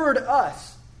delivered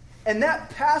us. And that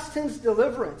past tense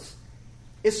deliverance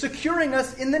is securing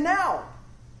us in the now.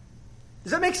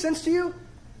 Does that make sense to you?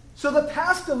 So the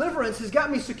past deliverance has got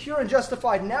me secure and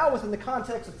justified now within the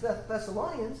context of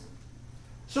Thessalonians.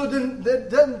 So then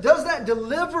does that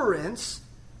deliverance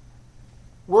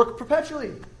work perpetually?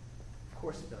 Of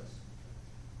course it does.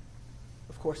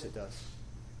 Of course it does.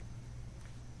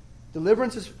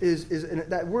 Deliverance is and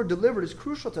that word delivered is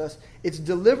crucial to us. It's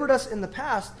delivered us in the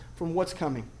past from what's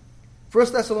coming.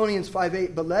 1 Thessalonians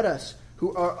 5:8, "But let us,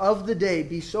 who are of the day,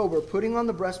 be sober, putting on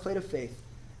the breastplate of faith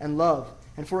and love,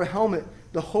 and for a helmet,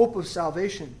 the hope of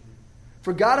salvation.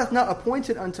 For God hath not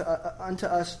appointed unto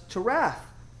us to wrath,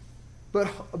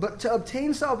 but to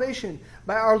obtain salvation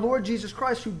by our Lord Jesus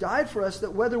Christ, who died for us,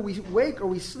 that whether we wake or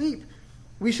we sleep,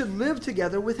 we should live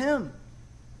together with him."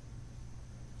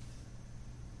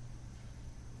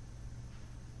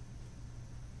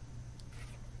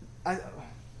 Okay,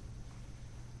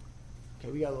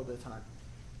 we got a little bit of time.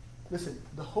 Listen,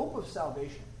 the hope of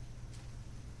salvation.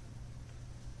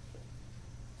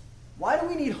 Why do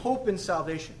we need hope in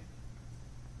salvation?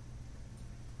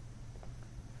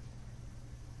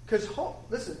 Because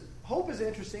hope is an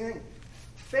interesting thing.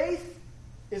 Faith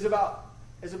is about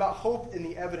hope in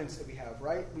the evidence that we have,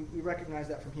 right? We recognize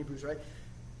that from Hebrews, right?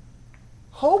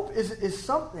 Hope is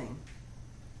something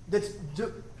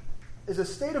is a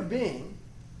state of being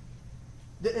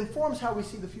that informs how we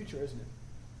see the future, isn't it?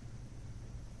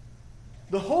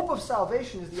 The hope of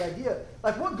salvation is the idea.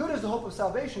 Like, what good is the hope of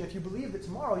salvation if you believe that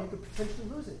tomorrow you could potentially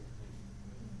lose it?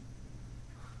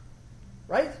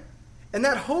 Right? And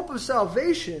that hope of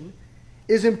salvation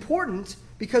is important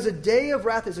because a day of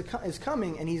wrath is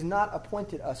coming, and he's not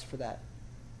appointed us for that.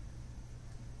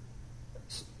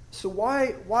 So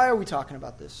why are we talking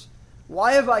about this?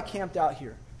 Why have I camped out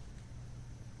here?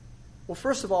 Well,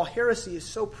 first of all, heresy is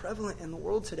so prevalent in the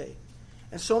world today.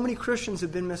 And so many Christians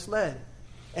have been misled.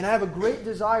 And I have a great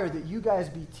desire that you guys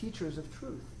be teachers of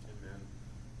truth. Amen.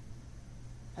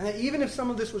 And that even if some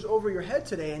of this was over your head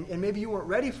today, and maybe you weren't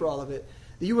ready for all of it,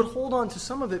 that you would hold on to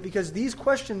some of it, because these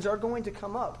questions are going to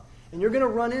come up. And you're going to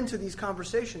run into these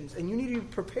conversations. And you need to be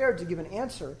prepared to give an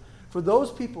answer for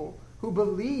those people who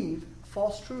believe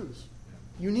false truths.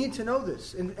 You need to know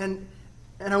this. And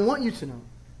I want you to know.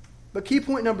 But key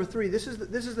point number 3, this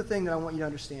is the thing that I want you to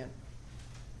understand.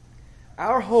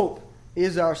 Our hope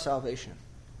is our salvation.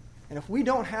 And if we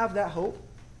don't have that hope,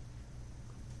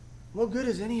 what good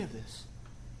is any of this?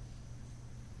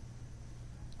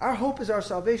 Our hope is our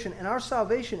salvation, and our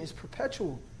salvation is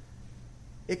perpetual.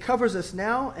 It covers us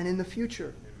now and in the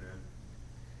future. Amen.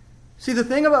 See, the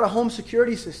thing about a home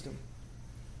security system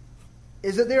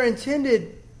is that they're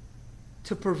intended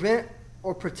to prevent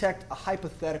or protect a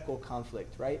hypothetical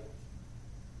conflict, right?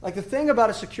 Like the thing about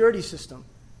a security system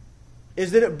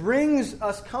is that it brings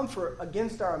us comfort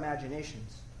against our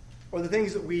imaginations or the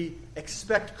things that we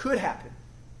expect could happen.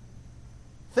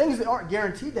 Things that aren't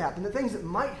guaranteed to happen, the things that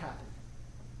might happen.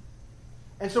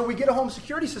 And so we get a home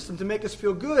security system to make us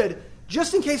feel good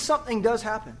just in case something does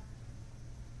happen.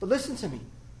 But listen to me.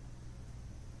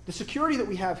 The security that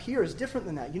we have here is different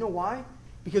than that. You know why?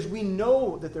 Because we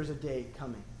know that there's a day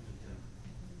coming.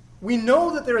 We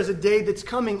know that there is a day that's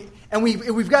coming, and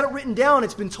we've got it written down.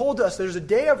 It's been told to us there's a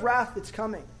day of wrath that's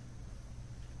coming.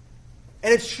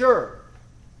 And it's sure.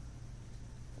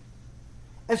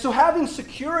 And so having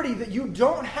security that you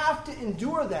don't have to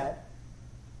endure that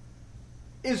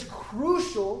is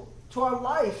crucial to our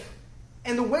life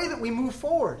and the way that we move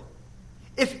forward.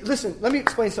 Listen, let me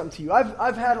explain something to you.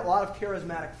 I've had a lot of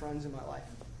charismatic friends in my life.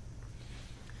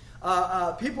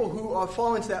 People who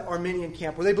fall into that Arminian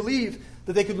camp where they believe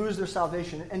that they could lose their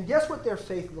salvation. And guess what their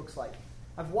faith looks like?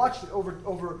 I've watched it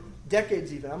over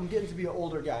decades even. I'm getting to be an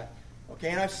older guy. Okay,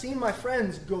 and I've seen my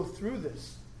friends go through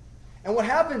this. And what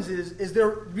happens is they're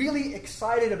really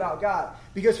excited about God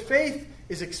because faith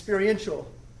is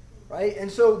experiential, right?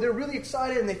 And so they're really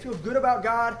excited and they feel good about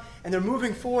God and they're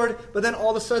moving forward, but then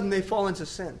all of a sudden they fall into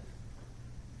sin.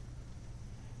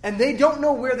 And they don't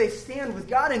know where they stand with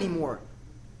God anymore.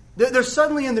 They're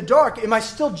suddenly in the dark. Am I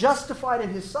still justified in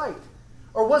His sight?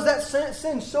 Or was that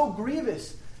sin so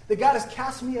grievous that God has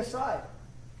cast me aside?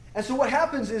 And so what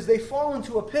happens is they fall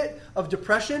into a pit of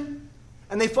depression,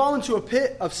 and they fall into a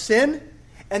pit of sin,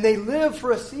 and they live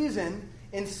for a season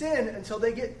in sin until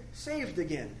they get saved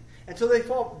again, until they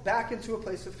fall back into a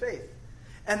place of faith.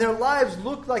 And their lives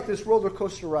look like this roller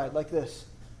coaster ride, like this,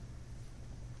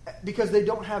 because they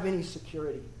don't have any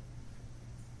security.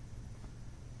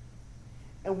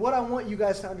 And what I want you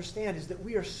guys to understand is that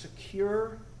we are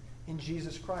secure in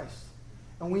Jesus Christ.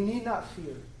 And we need not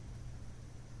fear.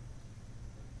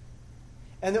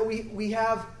 And that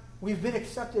we've been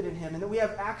accepted in Him, and that we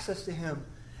have access to Him,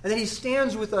 and that He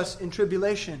stands with us in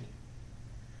tribulation,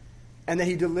 and that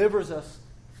He delivers us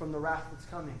from the wrath that's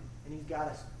coming, and He's got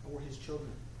us, and we're His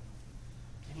children.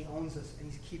 And He owns us,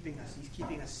 and He's keeping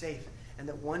us safe, and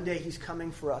that one day He's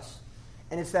coming for us.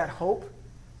 And it's that hope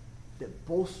that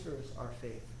bolsters our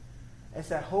faith. It's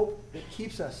that hope that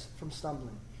keeps us from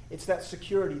stumbling. It's that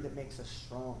security that makes us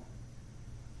strong.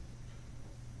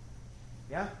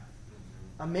 Yeah?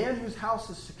 A man whose house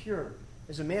is secure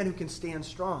is a man who can stand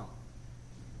strong.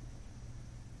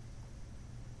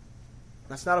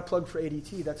 That's not a plug for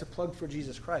ADT. That's a plug for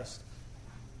Jesus Christ.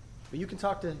 But you can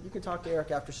talk to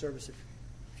Eric after service if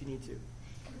you need to.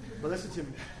 But listen to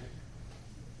me.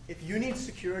 If you need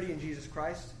security in Jesus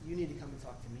Christ, you need to come and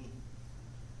talk to me.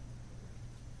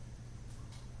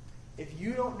 If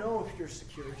you don't know if you're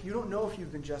secure, if you don't know if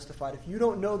you've been justified, if you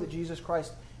don't know that Jesus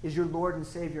Christ is your Lord and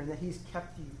Savior and that He's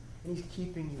kept you and He's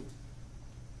keeping you,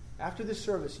 after this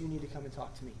service, you need to come and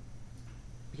talk to me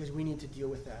because we need to deal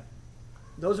with that.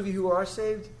 Those of you who are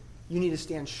saved, you need to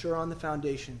stand sure on the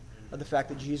foundation of the fact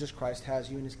that Jesus Christ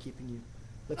has you and is keeping you.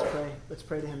 Let's pray. Let's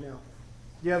pray to Him now.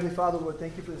 Dear Heavenly Father, Lord,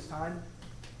 thank you for this time.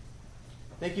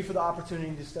 Thank you for the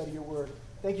opportunity to study your word.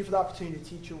 Thank you for the opportunity to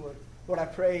teach your word. Lord, I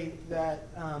pray that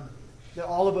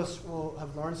all of us will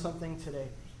have learned something today.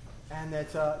 And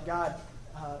that, God,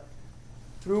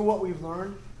 through what we've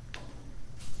learned,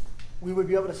 we would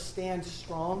be able to stand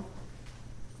strong.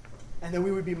 And that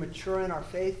we would be mature in our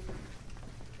faith.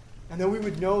 And that we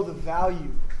would know the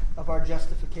value of our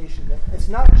justification. That it's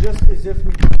not just as if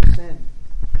we didn't sin.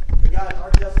 But God,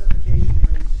 our justification